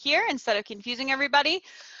announce it here instead of confusing everybody.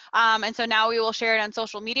 And so now we will share it on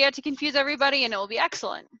social media to confuse everybody, and it will be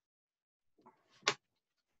excellent.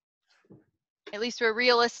 At least we're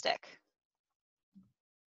realistic.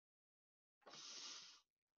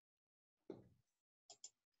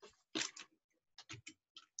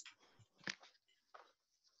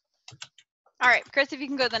 All right, Chris, if you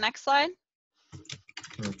can go to the next slide.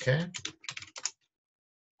 Okay.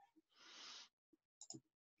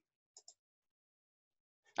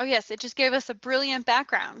 Oh yes, it just gave us a brilliant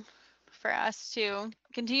background for us to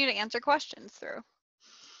continue to answer questions through.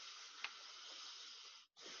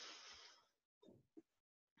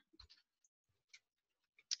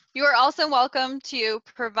 You are also welcome to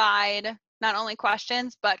provide not only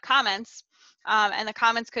questions, but comments. And the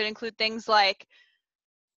comments could include things like,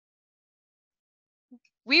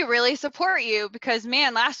 we really support you because,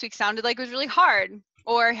 man, last week sounded like it was really hard.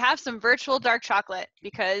 Or have some virtual dark chocolate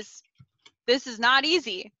because this is not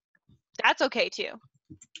easy. That's okay too.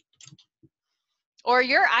 Or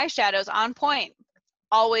your eyeshadow's on point.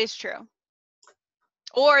 Always true.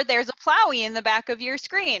 Or there's a Plowie in the back of your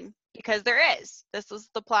screen, because there is. This was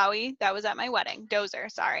the Plowie that was at my wedding.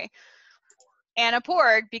 Dozer, sorry. And a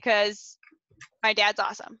Porg, because my dad's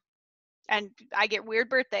awesome. And I get weird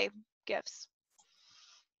birthday gifts.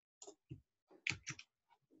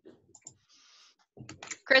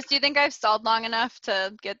 Chris, do you think I've stalled long enough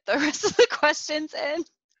to get the rest of the questions in?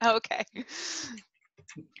 Okay.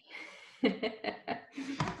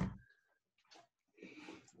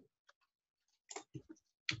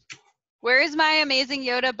 Where is my amazing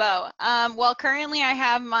Yoda bow? Well, currently I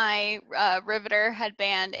have my Riveter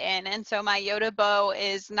headband in, and so my Yoda bow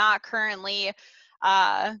is not currently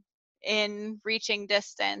in reaching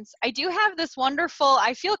distance. I do have this wonderful,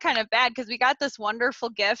 I feel kind of bad because we got this wonderful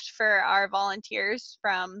gift for our volunteers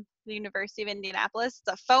from the University of Indianapolis.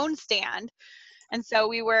 It's a phone stand. And so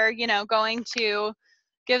we were, going to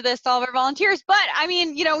give this to all of our volunteers, but I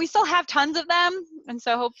mean, we still have tons of them. And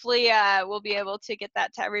so hopefully we'll be able to get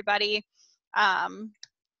that to everybody.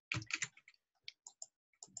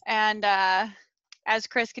 As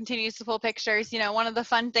Chris continues to pull pictures, one of the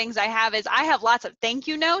fun things I have is I have lots of thank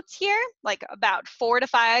you notes here, like about 400 to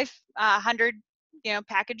 500,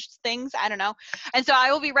 packaged things. I don't know. And so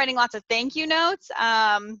I will be writing lots of thank you notes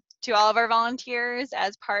to all of our volunteers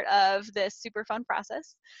as part of this super fun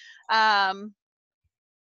process.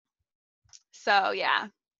 So yeah.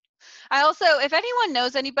 I also, if anyone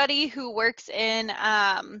knows anybody who works in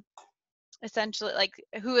essentially like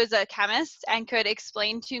who is a chemist and could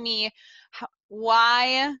explain to me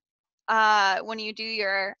why when you do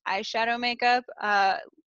your eyeshadow makeup,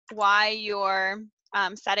 why your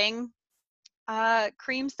setting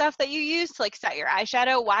cream stuff that you use to like set your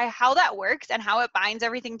eyeshadow, how that works and how it binds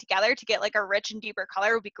everything together to get like a rich and deeper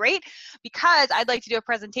color would be great, because I'd like to do a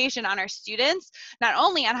presentation on our students, not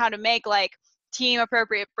only on how to make like team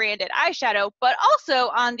appropriate branded eyeshadow, but also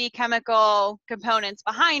on the chemical components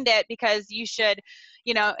behind it, because you should,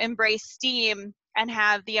 embrace STEAM and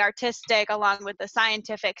have the artistic along with the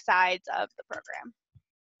scientific sides of the program.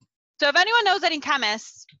 So if anyone knows any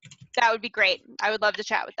chemists, that would be great. I would love to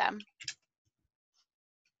chat with them.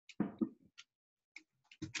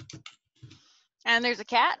 And there's a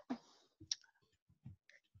cat.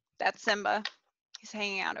 That's Simba. He's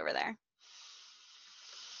hanging out over there.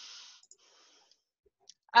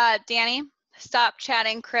 Danny, stop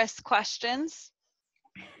chatting Chris questions.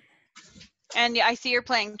 And I see you're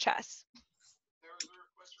playing chess.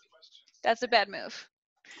 That's a bad move.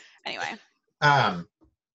 Anyway. The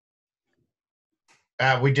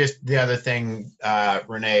other thing,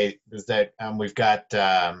 Renee, is that we've got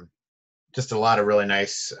just a lot of really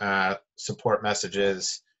nice support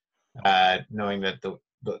messages, knowing that the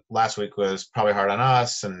last week was probably hard on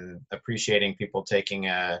us, and appreciating people taking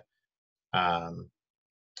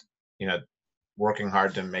working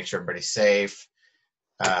hard to make sure everybody's safe.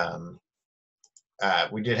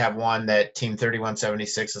 We did have one that Team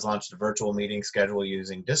 3176 has launched a virtual meeting schedule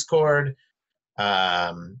using Discord,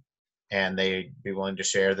 and they'd be willing to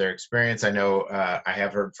share their experience. I know I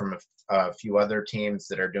have heard from a few other teams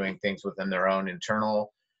that are doing things within their own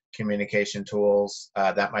internal communication tools.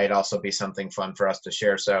 That might also be something fun for us to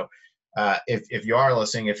share. So if you are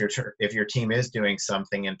listening, if your team is doing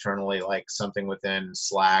something internally, like something within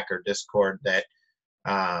Slack or Discord that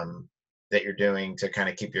you're doing to kind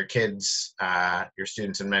of keep your kids, your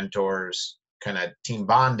students and mentors kind of team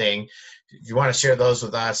bonding, if you want to share those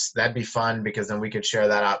with us, that'd be fun, because then we could share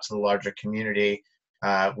that out to the larger community.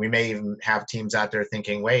 We may even have teams out there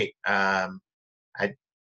thinking, wait,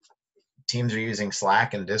 teams are using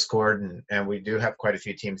Slack and Discord, and we do have quite a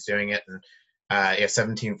few teams doing it. And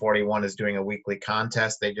 1741 is doing a weekly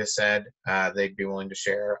contest. They just said they'd be willing to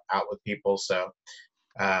share out with people. So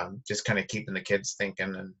just kind of keeping the kids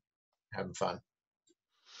thinking and having fun.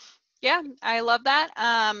 Yeah, I love that.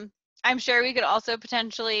 I'm sure we could also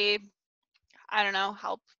potentially, I don't know,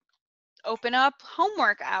 help open up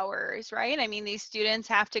homework hours, right? I mean, these students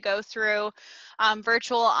have to go through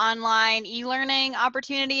virtual online e-learning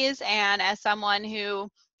opportunities. And as someone who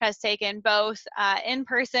has taken both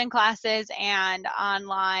in-person classes and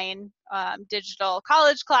online digital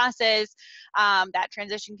college classes, that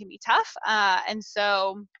transition can be tough. And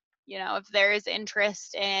so, if there is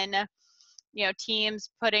interest in teams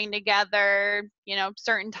putting together,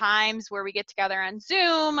 certain times where we get together on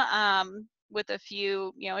Zoom with a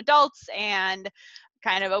few, adults, and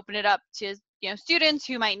kind of open it up to, students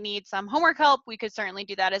who might need some homework help, we could certainly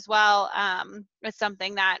do that as well. It's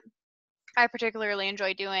something that I particularly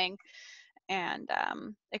enjoy doing. and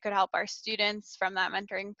it could help our students from that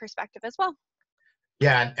mentoring perspective as well.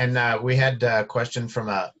 Yeah, and we had a question from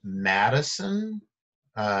Madison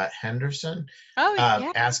Henderson Oh,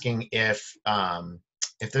 yeah. asking if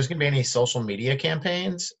there's going to be any social media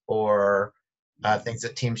campaigns or things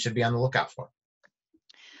that teams should be on the lookout for.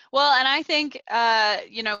 Well, and I think,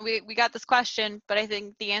 we got this question, but I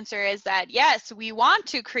think the answer is that, yes, we want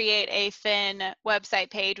to create a Fin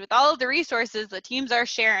website page with all of the resources the teams are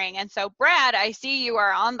sharing. And so, Brad, I see you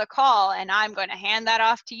are on the call, and I'm going to hand that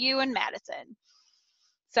off to you and Madison.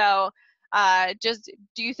 So do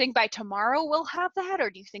you think by tomorrow we'll have that, or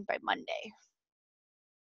do you think by Monday?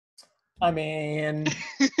 I mean,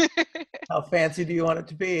 how fancy do you want it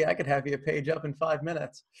to be? I could have you a page up in 5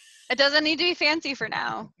 minutes. It doesn't need to be fancy for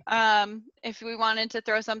now. If we wanted to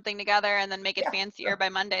throw something together and then make it fancier by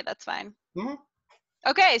Monday, that's fine. Mm-hmm.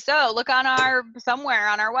 Okay, so look on somewhere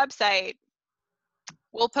on our website.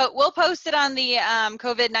 We'll post it on the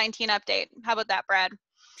COVID-19 update. How about that, Brad?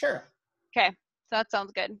 Sure. Okay, so that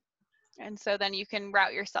sounds good. And so then you can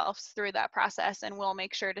route yourselves through that process, and we'll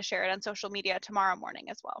make sure to share it on social media tomorrow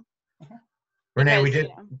morning as well. Renee, Because,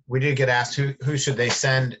 we did get asked who should they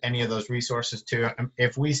send any of those resources to.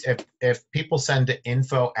 If people send to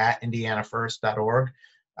info@indianafirst.org,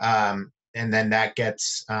 and then that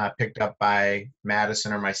gets picked up by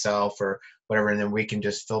Madison or myself or whatever, and then we can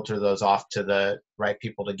just filter those off to the right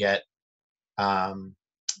people to get those on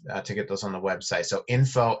the website. So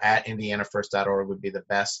info@indianafirst.org would be the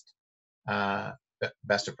best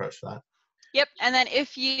approach for that. Yep, and then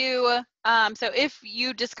if we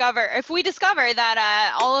discover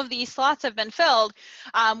that all of these slots have been filled,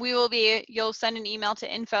 you'll send an email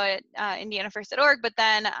to info@indianafirst.org, but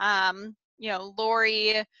then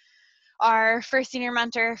Lori, our first senior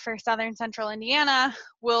mentor for Southern Central Indiana,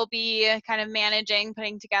 will be kind of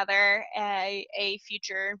putting together a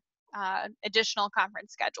future additional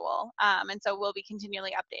conference schedule. And so we'll be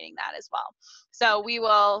continually updating that as well. So we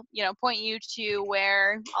will, point you to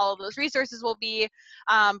where all of those resources will be.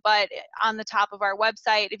 But on the top of our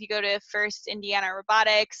website, if you go to First Indiana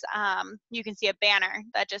Robotics, you can see a banner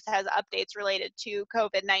that just has updates related to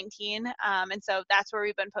COVID-19. And so that's where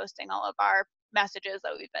we've been posting all of our messages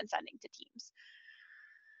that we've been sending to teams.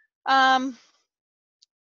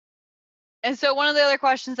 And so one of the other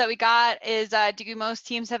questions that we got is, do most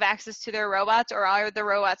teams have access to their robots, or are the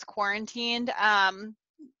robots quarantined?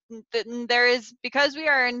 Because we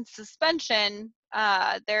are in suspension,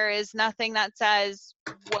 there is nothing that says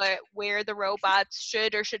where the robots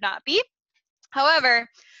should or should not be. However,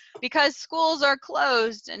 because schools are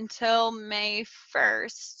closed until May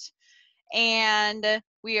 1st, and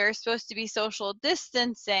we are supposed to be social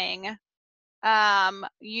distancing,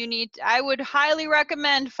 I would highly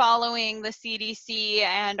recommend following the CDC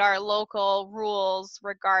and our local rules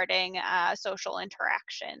regarding social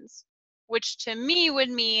interactions, which to me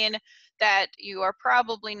would mean that you are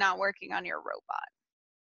probably not working on your robot.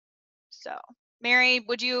 So, Mary,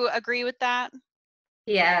 would you agree with that?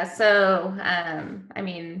 Yeah, so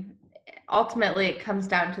ultimately it comes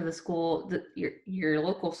down to the school, your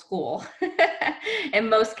local school. In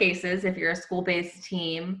most cases, if you're a school-based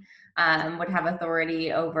team, would have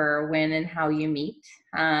authority over when and how you meet.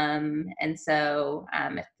 And so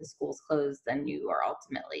if the school's closed, then you are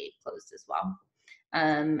ultimately closed as well.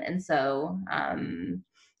 And so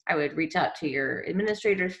I would reach out to your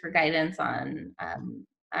administrators for guidance on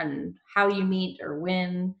how you meet or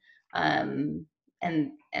when, and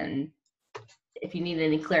if you need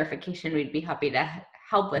any clarification, we'd be happy to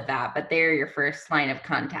help with that, but they're your first line of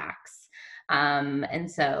contacts. And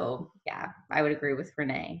so, yeah, I would agree with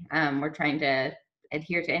Renee. We're trying to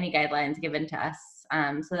adhere to any guidelines given to us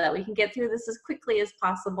so that we can get through this as quickly as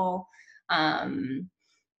possible, so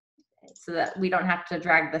that we don't have to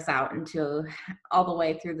drag this out into all the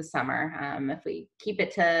way through the summer. If we keep it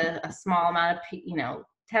to a small amount of,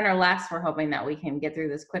 10 or less, we're hoping that we can get through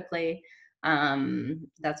this quickly.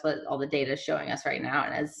 That's what all the data is showing us right now.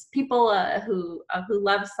 And as people who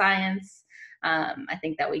love science, I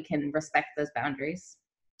think that we can respect those boundaries.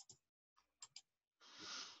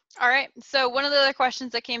 All right, so one of the other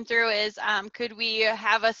questions that came through is, could we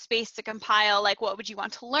have a space to compile, like, what would you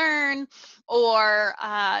want to learn? Or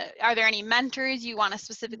are there any mentors you want to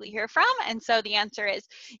specifically hear from? And so the answer is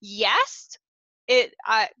yes.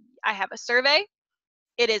 I have a survey.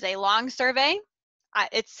 It is a long survey.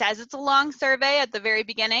 It says it's a long survey at the very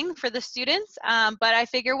beginning for the students, but I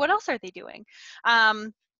figure, what else are they doing?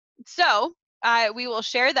 So we will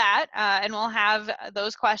share that and we'll have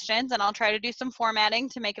those questions, and I'll try to do some formatting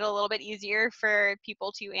to make it a little bit easier for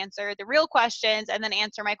people to answer the real questions and then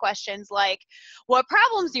answer my questions like, what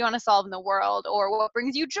problems do you want to solve in the world, or what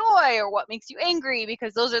brings you joy, or what makes you angry,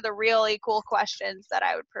 because those are the really cool questions that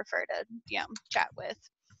I would prefer to, you know, chat with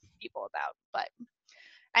people about. But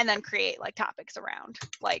and then create like topics around,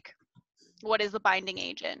 like, what is the binding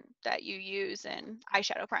agent that you use in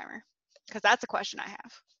eyeshadow primer? Because that's a question I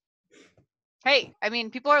have. Hey, I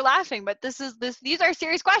mean, people are laughing, but these are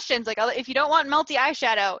serious questions. Like, if you don't want melty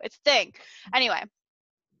eyeshadow, it's a thing. Anyway,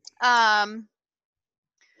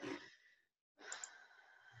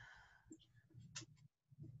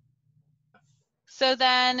 so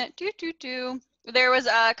then, there was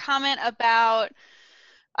a comment about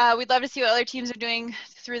we'd love to see what other teams are doing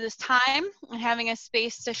through this time, and having a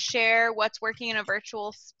space to share what's working in a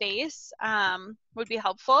virtual space would be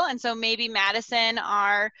helpful. And so maybe Madison,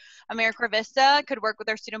 our AmeriCorps Vista, could work with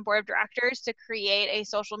our student board of directors to create a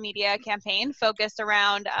social media campaign focused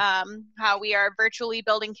around how we are virtually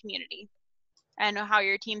building community and how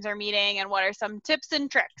your teams are meeting and what are some tips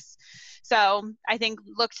and tricks. So I think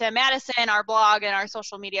look to Madison, our blog, and our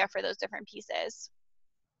social media for those different pieces.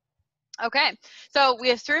 Okay, so we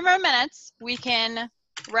have 3 more minutes. We can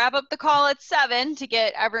wrap up the call at 7 to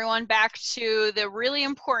get everyone back to the really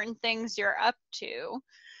important things you're up to.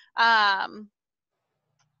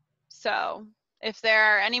 So if there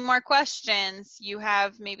are any more questions, you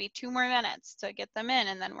have maybe 2 more minutes to get them in,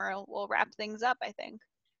 and then we'll wrap things up, I think.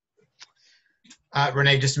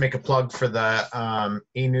 Renee, just to make a plug for the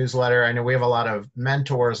e-newsletter, I know we have a lot of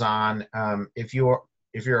mentors on.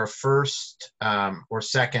 If you're a first or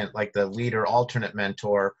second, like the lead or alternate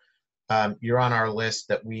mentor, you're on our list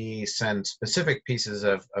that we send specific pieces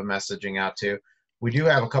of messaging out to. We do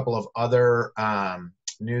have a couple of other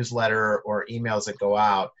newsletter or emails that go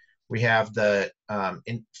out. We have the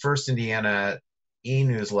First Indiana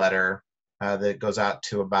e-newsletter that goes out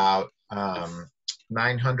to about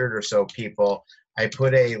 900 or so people. I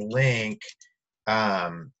put a link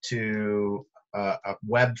to a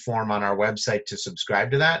web form on our website to subscribe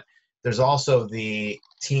to that. There's also the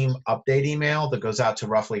team update email that goes out to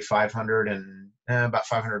roughly about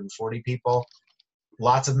 540 people.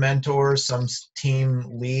 Lots of mentors, some team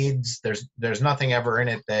leads. There's nothing ever in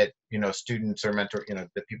it that, you know, students or mentor, you know,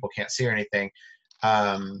 that people can't see or anything.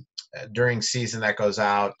 During season that goes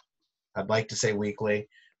out, I'd like to say weekly.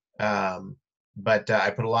 But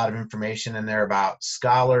I put a lot of information in there about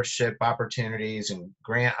scholarship opportunities and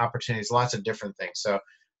grant opportunities, lots of different things. So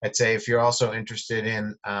I'd say if you're also interested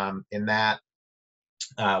in that,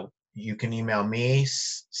 you can email me,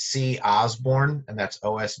 C. Osborne, and that's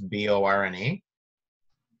OSBORNE,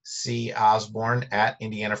 C. Osborne at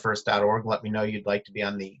indianafirst.org. Let me know you'd like to be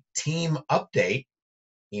on the team update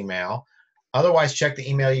email. Otherwise, check the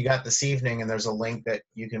email you got this evening, and there's a link that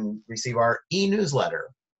you can receive our e-newsletter.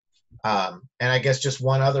 And I guess just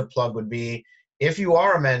one other plug would be, if you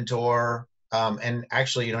are a mentor, and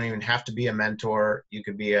actually you don't even have to be a mentor, you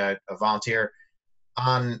could be a volunteer.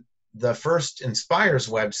 On the First Inspires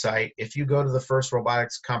website, if you go to the First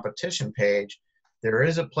Robotics competition page, there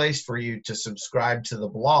is a place for you to subscribe to the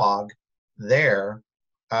blog there.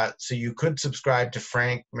 So you could subscribe to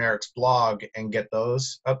Frank Merrick's blog and get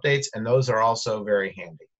those updates, and those are also very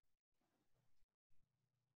handy.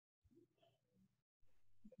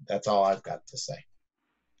 That's all I've got to say.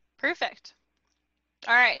 Perfect.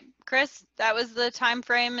 All right, Chris, that was the time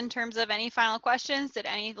frame in terms of any final questions. Did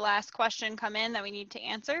any last question come in that we need to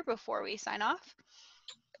answer before we sign off?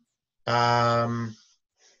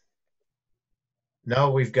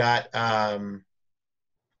 No, we've got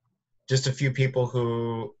just a few people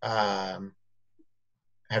who have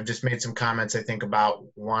just made some comments, I think, about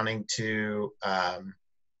wanting to,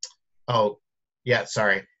 oh, yeah,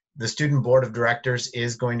 sorry. The student board of directors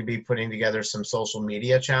is going to be putting together some social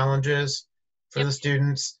media challenges for the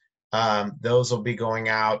students. Those will be going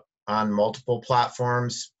out on multiple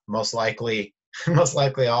platforms, most likely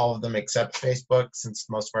all of them except Facebook, since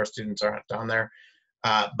most of our students aren't on there.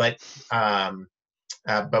 But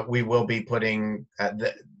we will be working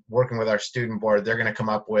with our student board. They're going to come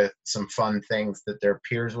up with some fun things that their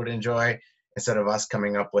peers would enjoy, instead of us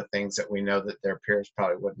coming up with things that we know that their peers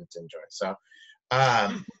probably wouldn't enjoy. So,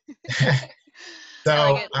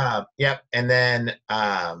 yep. And then,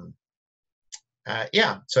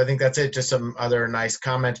 yeah, so I think that's it. Just some other nice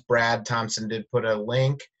comments. Brad Thompson did put a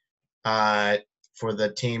link for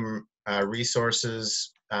the team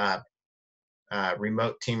resources,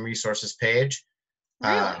 remote team resources page.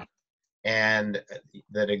 Really? And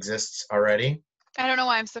that exists already. I don't know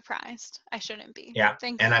why I'm surprised. I shouldn't be. Yeah,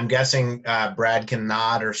 Thank and you. I'm guessing Brad can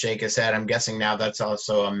nod or shake his head. I'm guessing now that's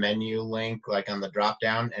also a menu link, like on the drop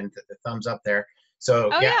down, and the thumbs up there.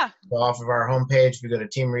 So Oh yeah, yeah. so off of our homepage, if you go to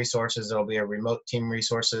Team Resources, it'll be a remote Team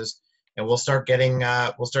Resources, and we'll start getting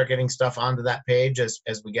stuff onto that page as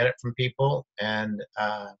we get it from people, and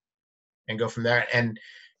go from there. And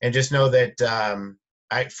just know that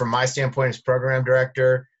from my standpoint as program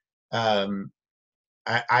director,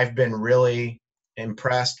 I've been really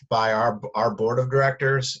impressed by our board of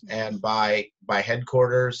directors and by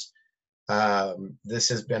headquarters. This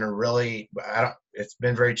has been it's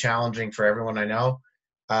been very challenging for everyone I know.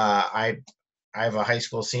 I have a high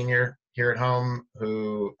school senior here at home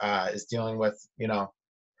who is dealing with,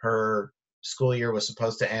 her school year was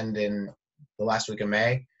supposed to end in the last week of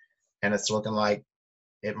May, and it's looking like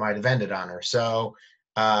it might have ended on her. So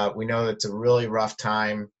we know it's a really rough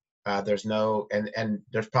time. There's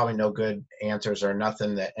there's probably no good answers or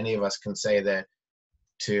nothing that any of us can say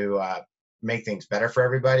to make things better for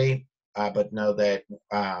everybody. But know that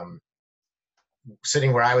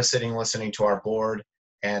sitting where I was sitting, listening to our board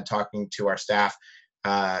and talking to our staff,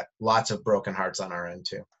 lots of broken hearts on our end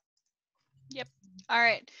too. Yep. All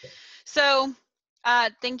right. So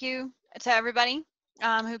thank you to everybody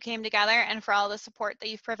who came together and for all the support that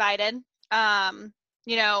you've provided.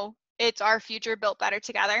 It's our future built better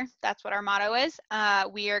together. That's what our motto is.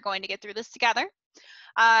 We are going to get through this together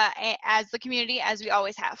as the community, as we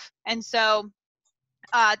always have. And so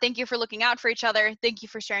thank you for looking out for each other. Thank you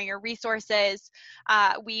for sharing your resources.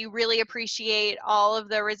 We really appreciate all of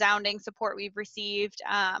the resounding support we've received.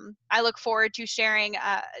 I look forward to sharing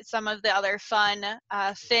some of the other fun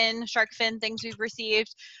shark fin things we've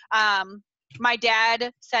received. My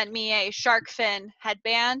dad sent me a shark fin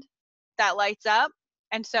headband that lights up.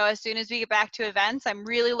 And so as soon as we get back to events, I'm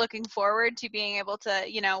really looking forward to being able to,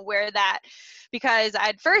 wear that, because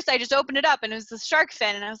at first I just opened it up and it was the shark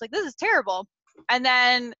fin and I was like, this is terrible. And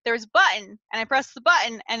then there was a button and I pressed the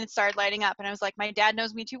button and it started lighting up and I was like, my dad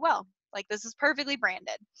knows me too well. Like, this is perfectly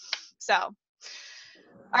branded. So,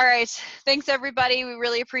 all right. Thanks everybody. We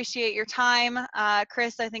really appreciate your time.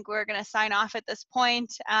 Chris, I think we're going to sign off at this point.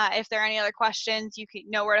 If there are any other questions, you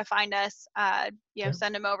know where to find us.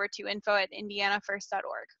 Send them over to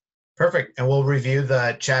info@indianafirst.org. Perfect. And we'll review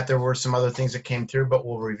the chat. There were some other things that came through, but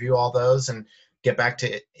we'll review all those and get back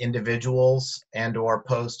to individuals and or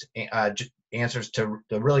post answers to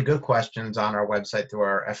the really good questions on our website through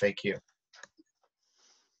our FAQ.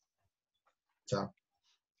 So.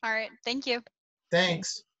 All right. Thank you.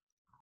 Thanks.